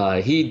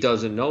he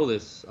doesn't know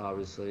this,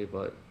 obviously,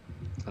 but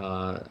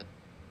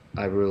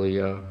I really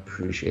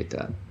appreciate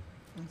that.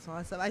 That's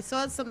awesome. I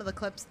saw some of the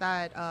clips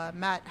that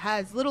Matt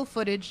has, little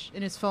footage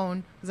in his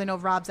phone, because I know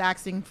Rob's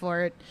asking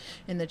for it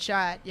in the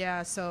chat.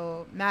 Yeah,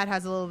 so Matt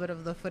has a little bit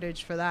of the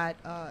footage for that,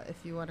 if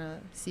you want to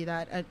see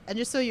that. And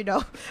just so you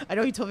know, I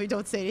know you told me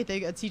don't say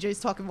anything. TJ's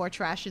talking more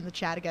trash in the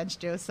chat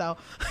against you, so...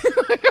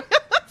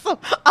 So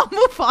I'll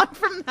move on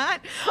from that.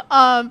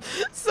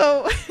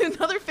 So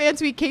another fan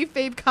tweet,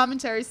 kayfabe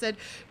commentary said,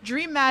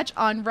 dream match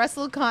on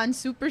WrestleCon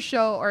Super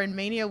Show or in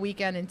Mania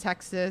Weekend in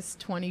Texas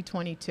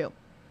 2022.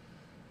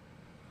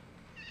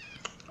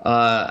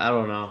 I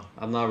don't know.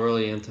 I'm not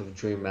really into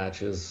dream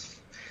matches.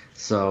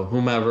 So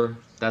whomever,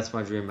 that's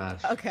my dream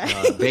match.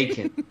 Okay.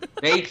 Bacon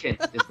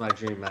is my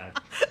dream match.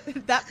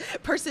 That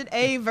person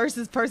A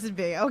versus person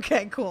B.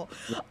 Okay, cool.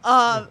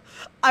 I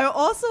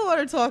also want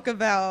to talk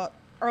about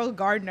Earl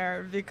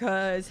Gardner,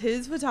 because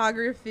his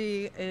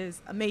photography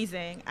is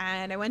amazing,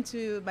 and I went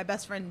to my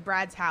best friend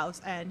Brad's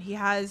house, and he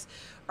has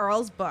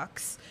Earl's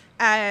books,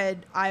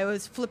 and I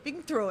was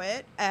flipping through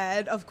it,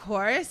 and of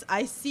course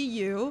I see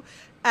you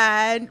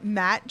and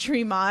Matt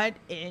Tremont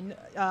in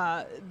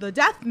the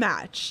death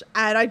match,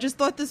 and I just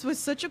thought this was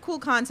such a cool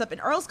concept. And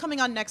Earl's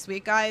coming on next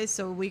week, guys,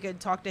 so we could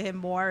talk to him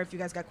more. If you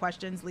guys got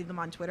questions, leave them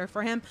on Twitter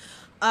for him.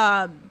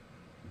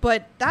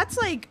 But that's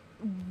like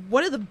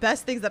one of the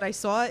best things that I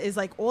saw, is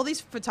like all these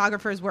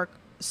photographers work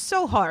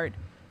so hard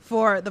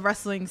for the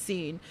wrestling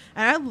scene,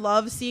 and I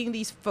love seeing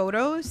these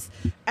photos,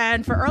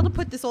 and for Earl to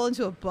put this all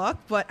into a book.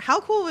 But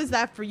how cool was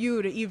that for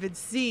you to even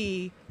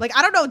see? Like,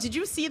 I don't know, did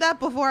you see that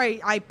before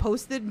I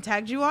posted and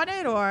tagged you on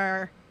it,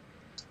 or?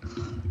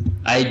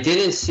 I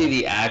didn't see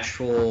the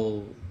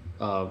actual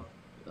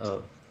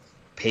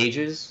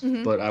pages,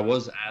 but I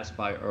was asked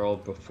by Earl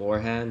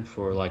beforehand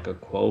for like a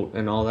quote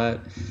and all that.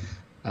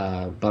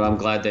 But I'm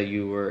glad that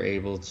you were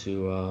able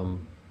to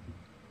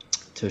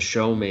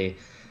show me.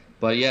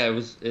 But yeah,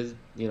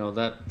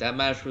 that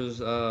match was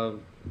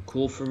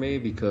cool for me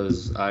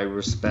because I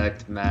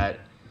respect Matt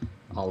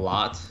a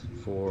lot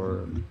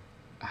for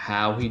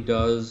how he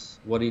does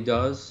what he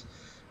does.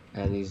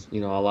 And he's, a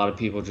lot of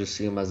people just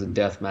see him as a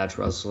deathmatch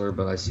wrestler,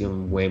 but I see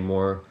him way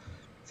more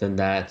than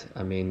that.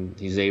 I mean,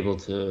 he's able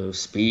to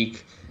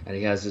speak, and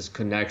he has this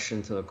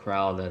connection to the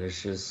crowd that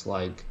is just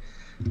like,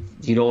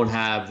 you don't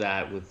have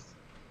that with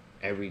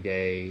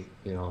everyday,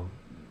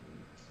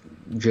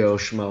 Joe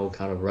Schmo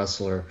kind of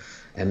wrestler.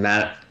 And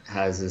Matt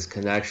has this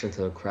connection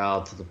to the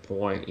crowd to the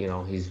point,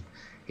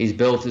 he's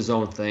built his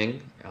own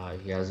thing.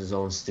 He has his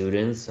own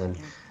students, and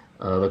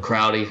the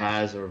crowd he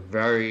has are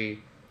very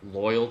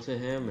loyal to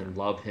him and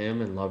love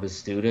his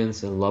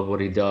students and love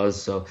what he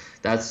does. So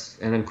that's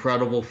an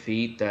incredible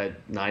feat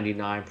that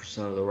 99%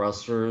 of the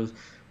wrestlers,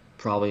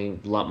 probably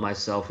lump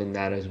myself in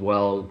that as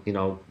well,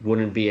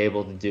 wouldn't be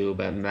able to do.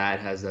 But Matt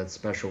has that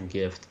special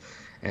gift.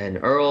 And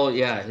Earl,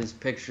 yeah, his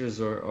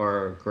pictures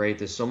are great.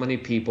 There's so many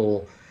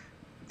people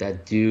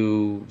that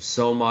do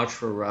so much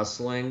for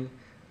wrestling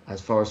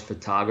as far as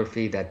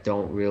photography that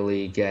don't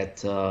really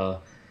get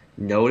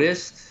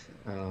noticed.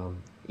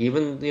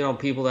 Even,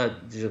 people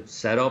that just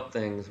set up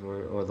things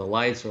or the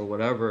lights or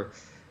whatever.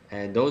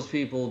 And those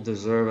people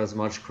deserve as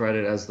much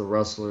credit as the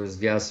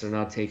wrestlers. Yes, they're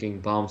not taking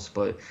bumps,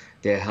 but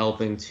they're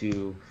helping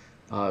to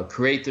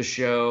create the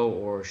show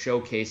or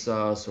showcase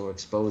us or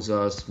expose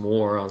us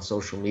more on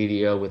social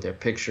media with their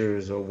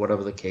pictures or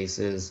whatever the case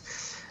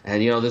is.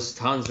 And, there's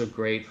tons of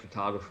great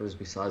photographers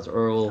besides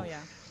Earl.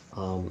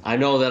 Oh, yeah. I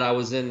know that I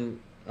was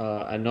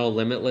I know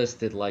Limitless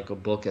did like a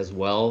book as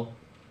well,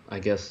 I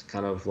guess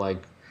kind of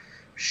like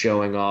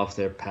showing off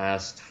their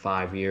past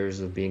 5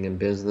 years of being in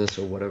business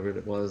or whatever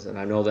it was. And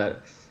I know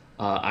that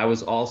I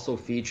was also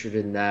featured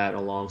in that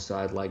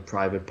alongside like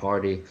Private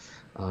Party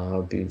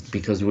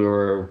because we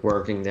were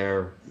working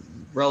there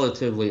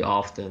relatively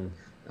often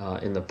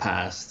in the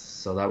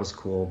past. So that was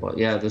cool. But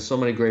yeah, there's so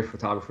many great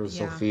photographers.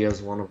 Yeah.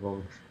 Sophia's one of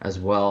them as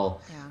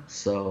well. Yeah.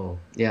 So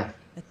yeah.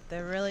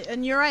 They're really,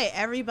 and you're right,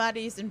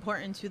 everybody's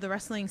important to the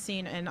wrestling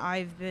scene. And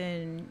I've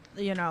been,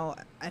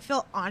 I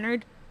feel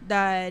honored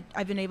that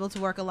I've been able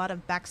to work a lot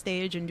of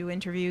backstage and do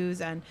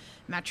interviews, and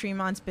Matt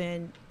Tremont's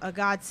been a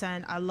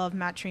godsend. I love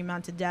Matt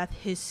Tremont to death.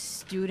 His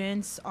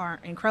students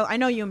are incredible. I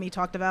know you and me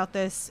talked about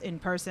this in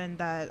person,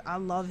 that I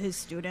love his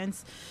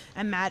students,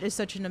 and Matt is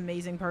such an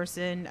amazing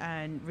person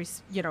and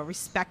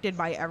respected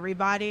by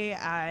everybody.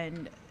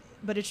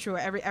 But it's true,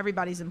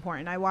 everybody's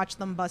important. I watch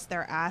them bust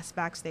their ass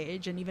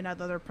backstage and even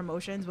at other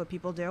promotions, what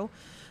people do.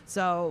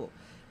 So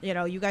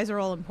you guys are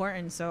all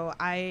important. So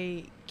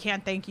I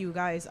can't thank you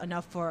guys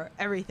enough for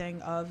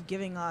everything of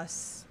giving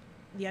us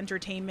the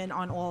entertainment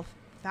on all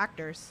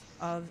factors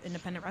of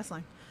independent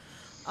wrestling.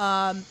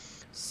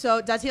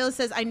 So Datila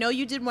says, I know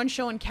you did one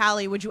show in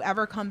Cali. Would you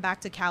ever come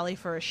back to Cali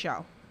for a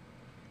show?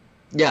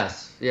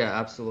 Yes. Yeah,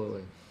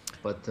 absolutely.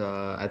 But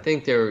I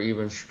think they're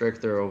even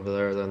stricter over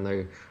there than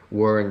they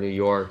were in New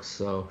York.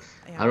 So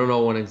yeah. I don't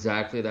know when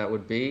exactly that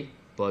would be.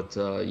 But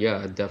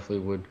yeah, I definitely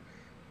would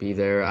be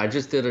there. I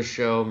just did a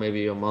show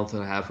maybe a month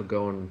and a half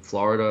ago in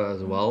Florida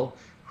as well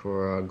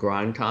for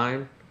Grind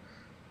Time,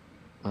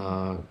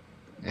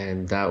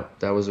 and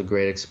that was a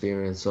great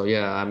experience. So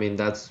yeah, I mean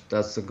that's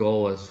the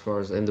goal as far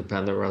as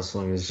independent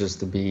wrestling, is just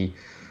to be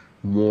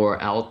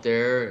more out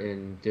there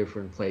in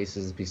different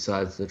places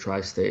besides the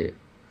tri-state.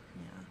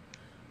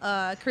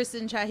 Yeah. Chris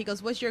in chat, he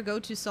goes, "What's your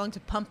go-to song to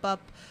pump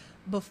up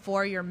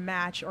before your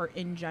match or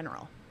in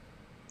general?"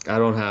 I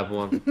don't have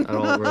one. I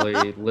don't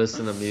really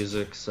listen to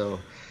music, so.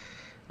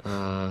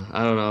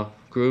 I don't know.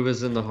 Groove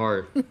is in the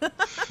heart.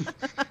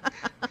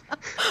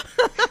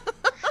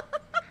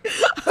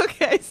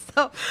 Okay,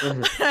 so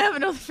I have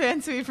another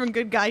fan tweet from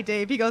Good Guy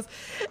Dave. He goes,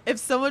 if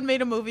someone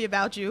made a movie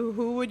about you,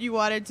 who would you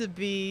want it to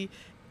be?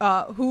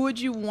 Who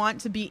would you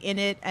want to be in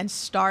it and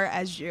star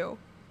as you?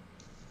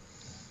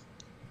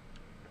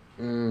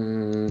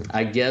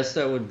 I guess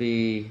that would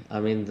be,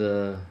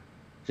 the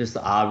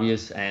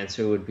obvious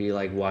answer would be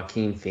like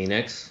Joaquin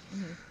Phoenix.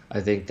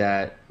 I think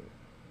that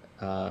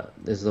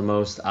is the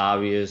most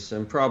obvious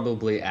and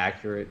probably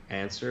accurate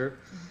answer.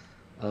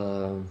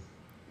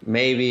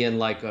 Maybe in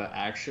like an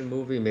action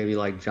movie, maybe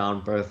like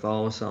John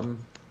Berthel or something.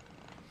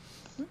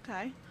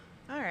 Okay,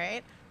 all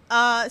right.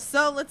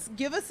 So let's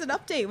give us an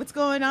update. What's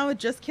going on with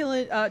Just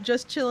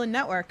Chillin'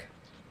 Network?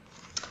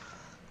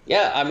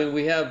 Yeah,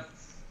 we have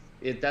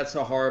it. That's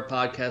a horror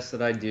podcast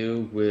that I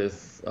do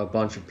with a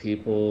bunch of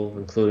people,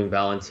 including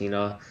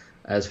Valentina.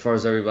 As far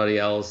as everybody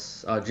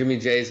else, Jimmy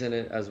J's in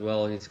it as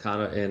well. He's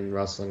kind of in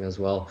wrestling as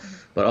well.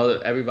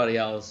 But everybody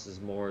else is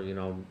more,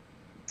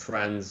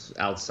 friends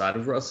outside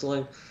of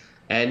wrestling.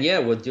 And yeah,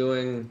 we're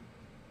doing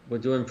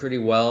pretty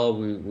well.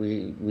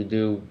 We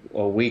do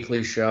a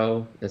weekly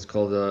show. It's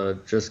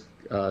called Just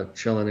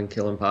Chillin' and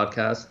Killin'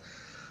 Podcast.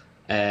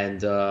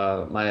 And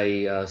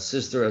my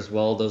sister as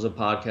well does a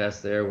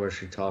podcast there where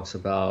she talks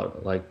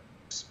about like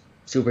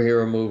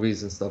superhero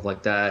movies and stuff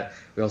like that.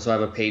 We also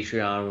have a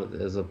Patreon.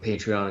 There's a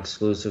Patreon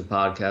exclusive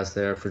podcast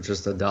there for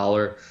just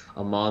 $1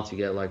 a month. You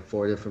get like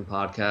 4 different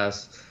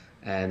podcasts,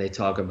 and they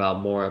talk about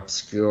more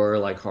obscure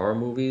like horror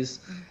movies.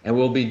 And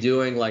we'll be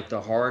doing like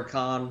the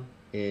HorrorCon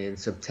in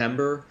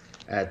September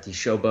at the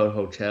Showboat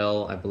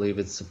Hotel. I believe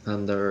it's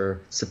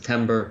September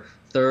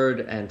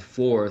 3rd and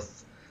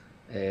 4th.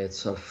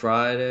 It's a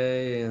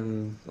Friday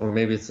or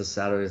maybe it's a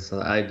Saturday,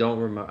 Sunday. I don't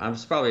remember.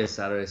 It's probably a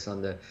Saturday,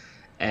 Sunday.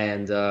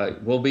 And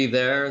we'll be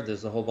there.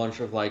 There's a whole bunch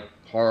of like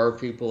horror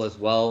people as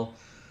well.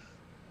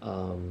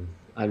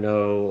 I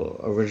know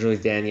originally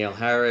Danielle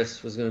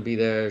Harris was going to be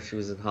there. She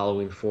was in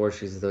Halloween 4.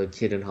 She's the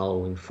kid in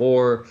Halloween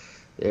 4.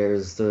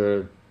 There's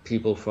the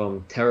people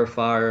from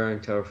Terrifier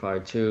and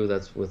Terrifier 2.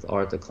 That's with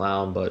Art the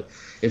Clown. But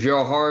if you're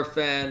a horror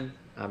fan,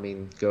 I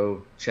mean,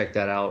 go check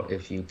that out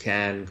if you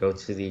can. Go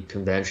to the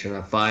convention.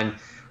 I find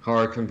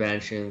horror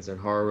conventions and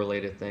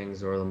horror-related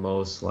things are the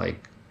most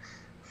like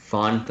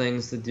fun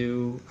things to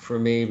do for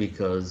me,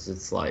 because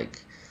it's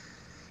like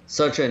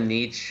such a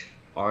niche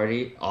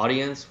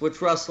audience, which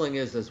wrestling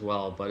is as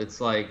well. But it's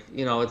like,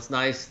 you know, it's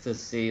nice to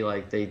see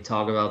like they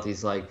talk about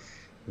these like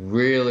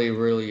really,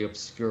 really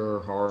obscure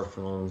horror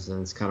films,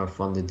 and it's kind of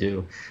fun to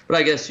do. But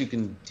I guess you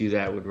can do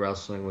that with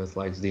wrestling with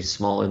like these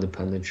small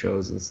independent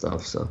shows and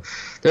stuff. So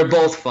they're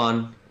both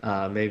fun.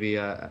 Maybe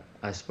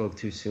I spoke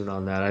too soon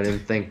on that. I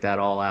didn't think that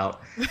all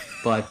out.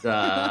 But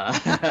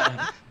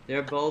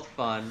they're both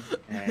fun,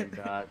 and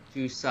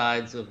two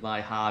sides of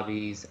my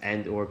hobbies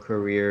and or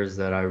careers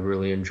that I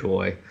really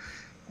enjoy.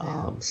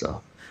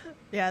 So.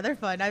 Yeah, they're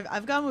fun.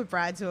 I've gone with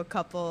Brad to a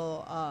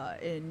couple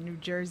in New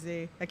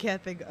Jersey. I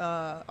can't think.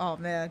 Oh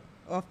man,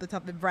 off the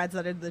top of Brad's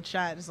not in the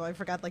chat, so I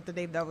forgot like the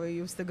name that we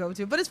used to go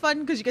to. But it's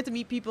fun because you get to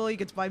meet people, you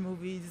get to buy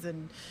movies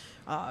and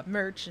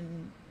merch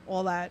and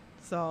all that.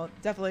 So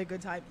definitely a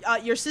good time.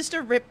 Your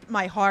sister ripped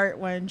my heart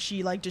when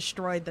she like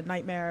destroyed the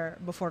Nightmare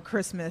Before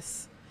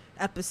Christmas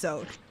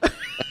episode.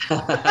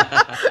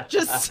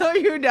 Just so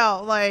you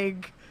know,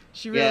 like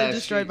she really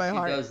destroyed my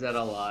heart. She does that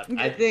a lot.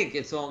 I think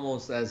it's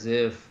almost as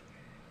if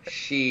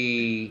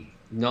she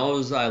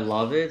knows I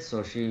love it,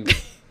 so she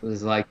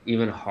was like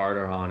even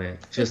harder on it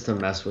just to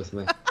mess with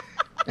me.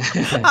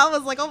 I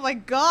was like, oh my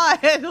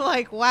god,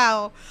 like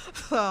wow.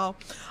 So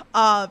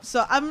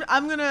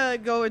I'm gonna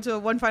go into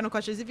one final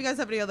question. If you guys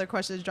have any other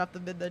questions, drop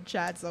them in the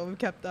chat. So we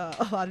kept a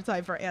lot of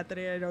time for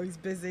Anthony. I know he's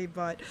busy,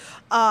 but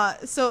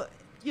so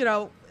you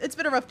know, it's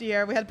been a rough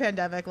year. We had a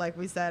pandemic, like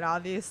we said,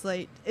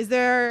 obviously. Is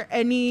there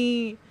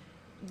any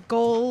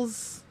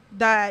goals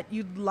that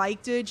you'd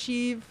like to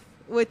achieve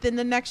within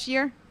the next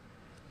year?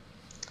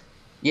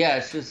 Yeah,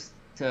 it's just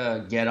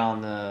to get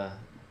on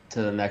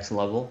to the next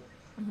level,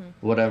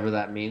 whatever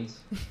that means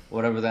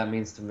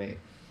to me.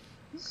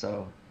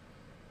 So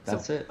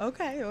that's it.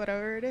 Okay,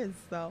 whatever it is.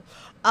 So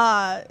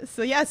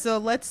so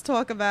let's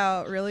talk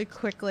about really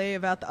quickly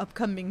about the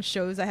upcoming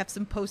shows. I have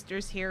some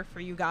posters here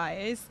for you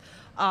guys.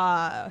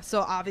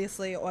 So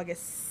obviously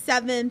August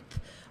 7th,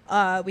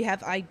 we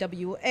have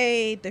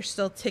IWA. There's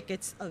still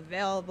tickets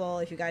available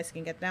if you guys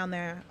can get down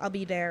there. I'll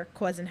be there,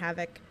 causing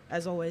havoc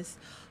as always.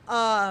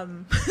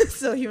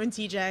 So you and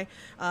TJ,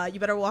 you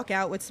better walk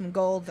out with some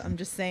gold. I'm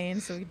just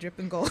saying, so we drip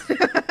in gold.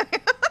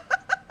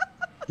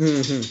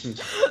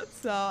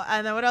 So,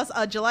 and then what else?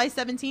 July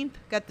 17th,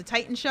 got the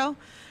Titan show,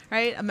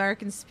 right?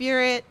 American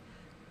Spirit.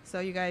 So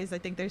you guys, I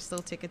think there's still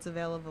tickets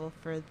available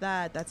for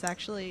that. That's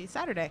actually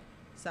Saturday.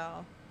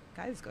 So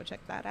guys, go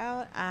check that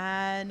out.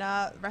 And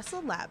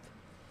Wrestle Lab.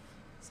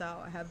 So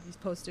I have these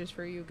posters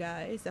for you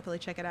guys. Definitely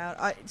check it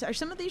out. Are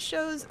some of these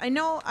shows, I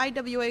know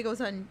IWA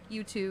goes on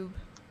YouTube,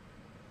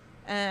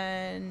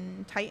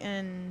 and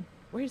Titan,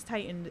 where's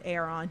Titan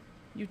air on?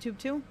 YouTube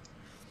too?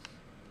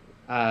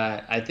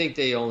 I think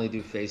they only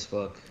do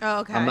Facebook. Oh,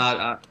 okay. I'm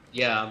not.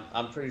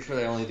 I'm pretty sure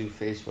they only do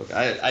Facebook.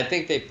 I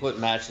think they put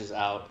matches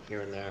out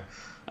here and there.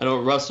 I know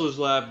Wrestlers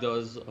Lab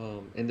does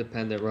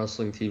independent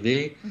wrestling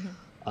TV.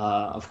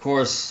 Of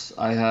course,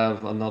 I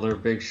have another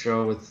big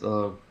show with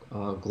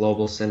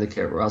Global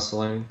Syndicate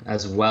Wrestling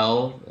as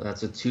well.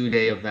 That's a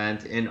 2-day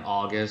event in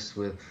August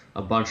with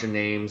a bunch of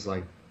names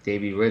like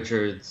Davey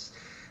Richards,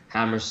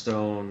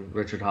 Hammerstone,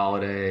 Richard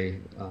Holiday.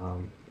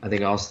 I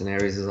think Austin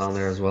Aries is on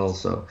there as well.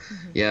 So,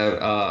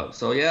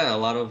 a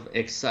lot of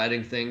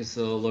exciting things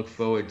to look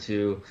forward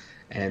to.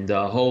 And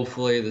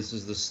hopefully this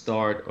is the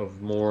start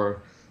of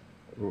more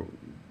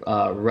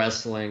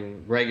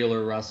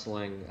regular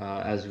wrestling,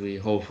 as we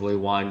hopefully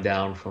wind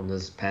down from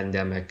this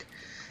pandemic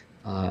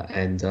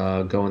and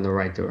go in the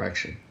right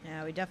direction.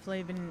 Yeah, we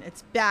definitely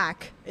it's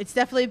back. It's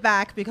definitely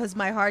back because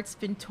my heart's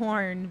been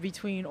torn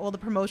between all the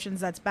promotions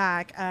that's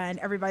back, and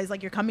everybody's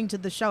like, you're coming to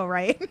the show,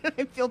 right?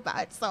 I feel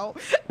bad. So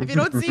if you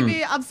don't see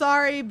me, I'm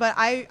sorry, but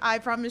I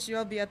promise you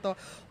I'll be at the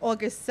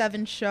August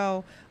 7th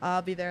show.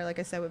 I'll be there, like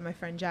I said, with my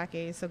friend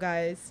Jackie. So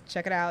guys,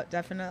 check it out,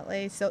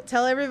 definitely. So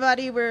tell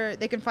everybody where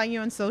they can find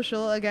you on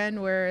social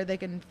again, where they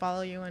can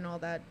follow you and all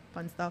that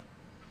fun stuff.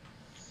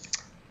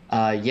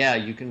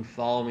 You can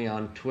follow me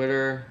on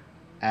Twitter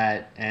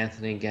at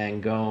Anthony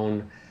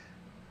Gangone.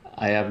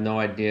 I have no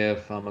idea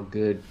if I'm a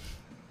good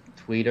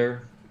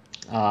Twitter.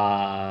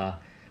 Uh,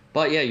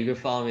 but yeah, you can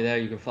follow me there.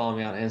 You can follow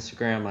me on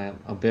Instagram. I'm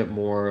a bit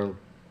more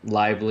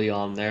lively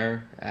on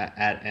there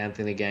at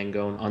Anthony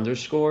Gangone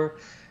 _.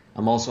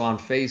 I'm also on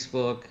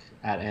Facebook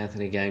at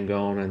Anthony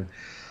Gangone, and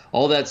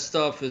all that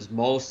stuff is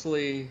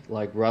mostly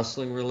like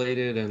wrestling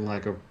related and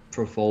like a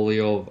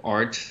portfolio of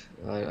art.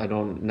 I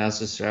don't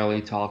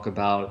necessarily talk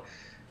about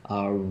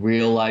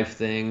real life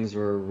things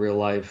or real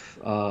life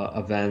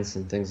events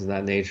and things of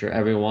that nature.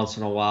 Every once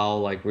in a while,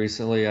 like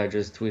recently, I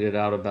just tweeted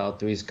out about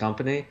Three's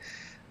Company,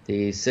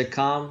 the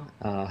sitcom,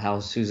 how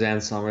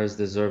Suzanne Summers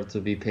deserved to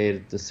be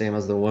paid the same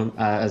as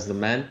the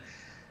men.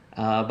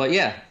 But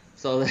yeah,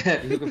 so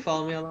that you can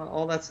follow me on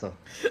all that stuff.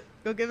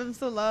 Go give him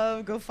some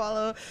love. Go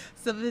follow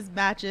some of his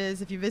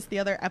matches. If you missed the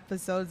other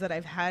episodes that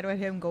I've had with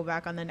him, go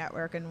back on the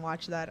network and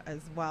watch that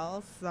as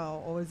well.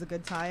 So always a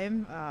good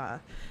time.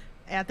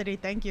 Anthony,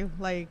 thank you.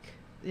 Like,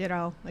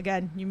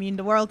 again, you mean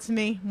the world to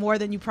me, more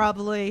than you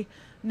probably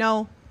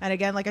know. And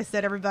again, like I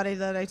said, everybody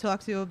that I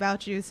talk to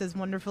about you says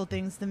wonderful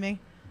things to me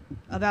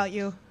about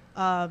you.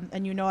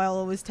 And I'll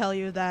always tell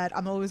you that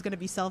I'm always going to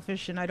be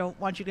selfish and I don't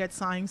want you to get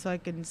signed so I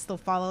can still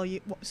follow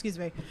you. Well, excuse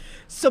me,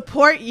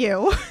 support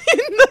you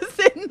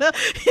in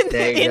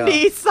the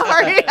indies.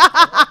 Sorry,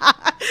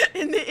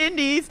 in the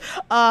indies.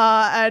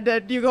 And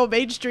then you go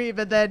mainstream,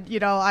 and then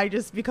I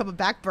just become a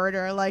back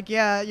burner. Like,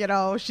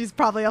 yeah, she's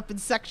probably up in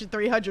section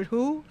 300.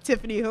 Who?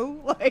 Tiffany?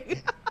 Who?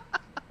 Like.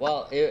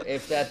 Well,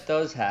 if that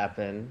does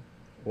happen,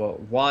 well,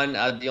 one,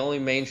 the only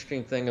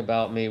mainstream thing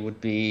about me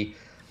would be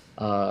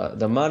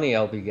the money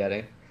I'll be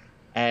getting,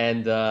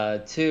 and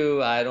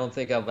two, I don't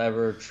think I'll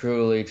ever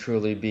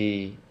truly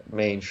be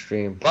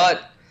mainstream.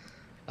 But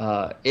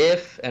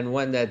if and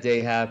when that day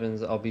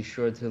happens, I'll be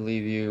sure to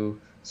leave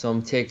you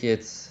some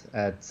tickets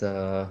at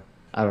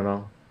I don't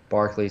know,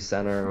 Barclays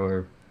Center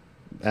or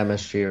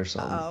MSG or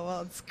something. Oh,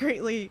 well, it's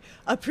greatly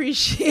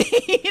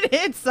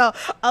appreciated. So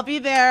I'll be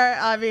there.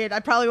 I mean,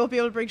 I probably won't be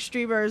able to bring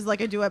streamers like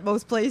I do at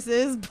most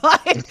places,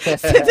 but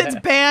since it's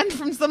banned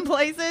from some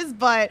places,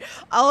 but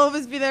I'll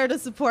always be there to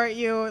support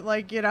you.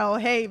 Like,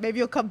 hey, maybe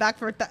you'll come back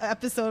for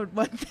episode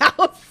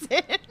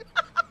 1000.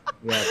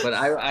 Yeah, but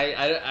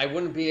I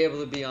wouldn't be able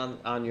to be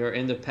on your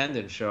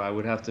independent show. I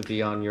would have to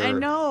be on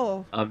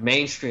your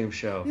mainstream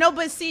show. No,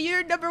 but see,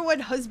 you're number one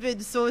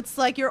husband, so it's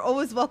like you're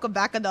always welcome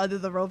back on the Under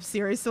the Rope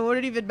series, so it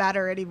wouldn't even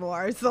matter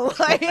anymore. So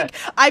like,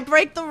 I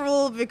break the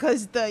rule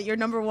because you're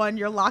number one,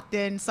 you're locked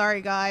in.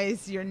 Sorry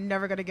guys, you're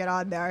never gonna get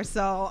on there.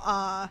 So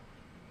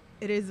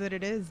it is what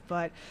it is.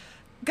 But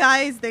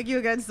guys, thank you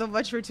again so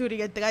much for tuning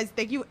in. Guys,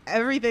 thank you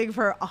everything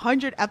for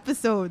 100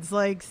 episodes.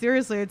 Like,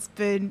 seriously, it's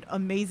been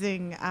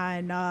amazing.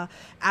 And at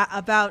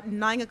about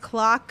 9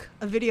 o'clock,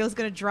 a video is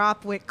going to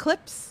drop with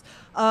clips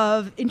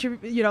of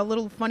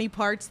little funny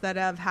parts that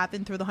have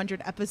happened through the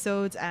 100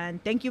 episodes,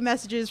 and thank you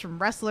messages from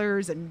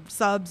wrestlers and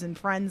subs and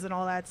friends and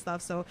all that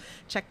stuff. So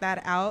check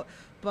that out.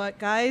 But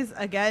guys,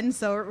 again,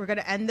 so we're going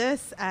to end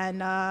this,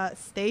 and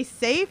stay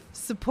safe,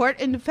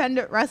 support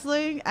independent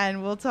wrestling,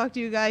 and we'll talk to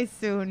you guys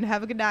soon.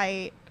 Have a good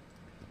night.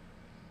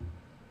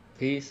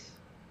 Peace.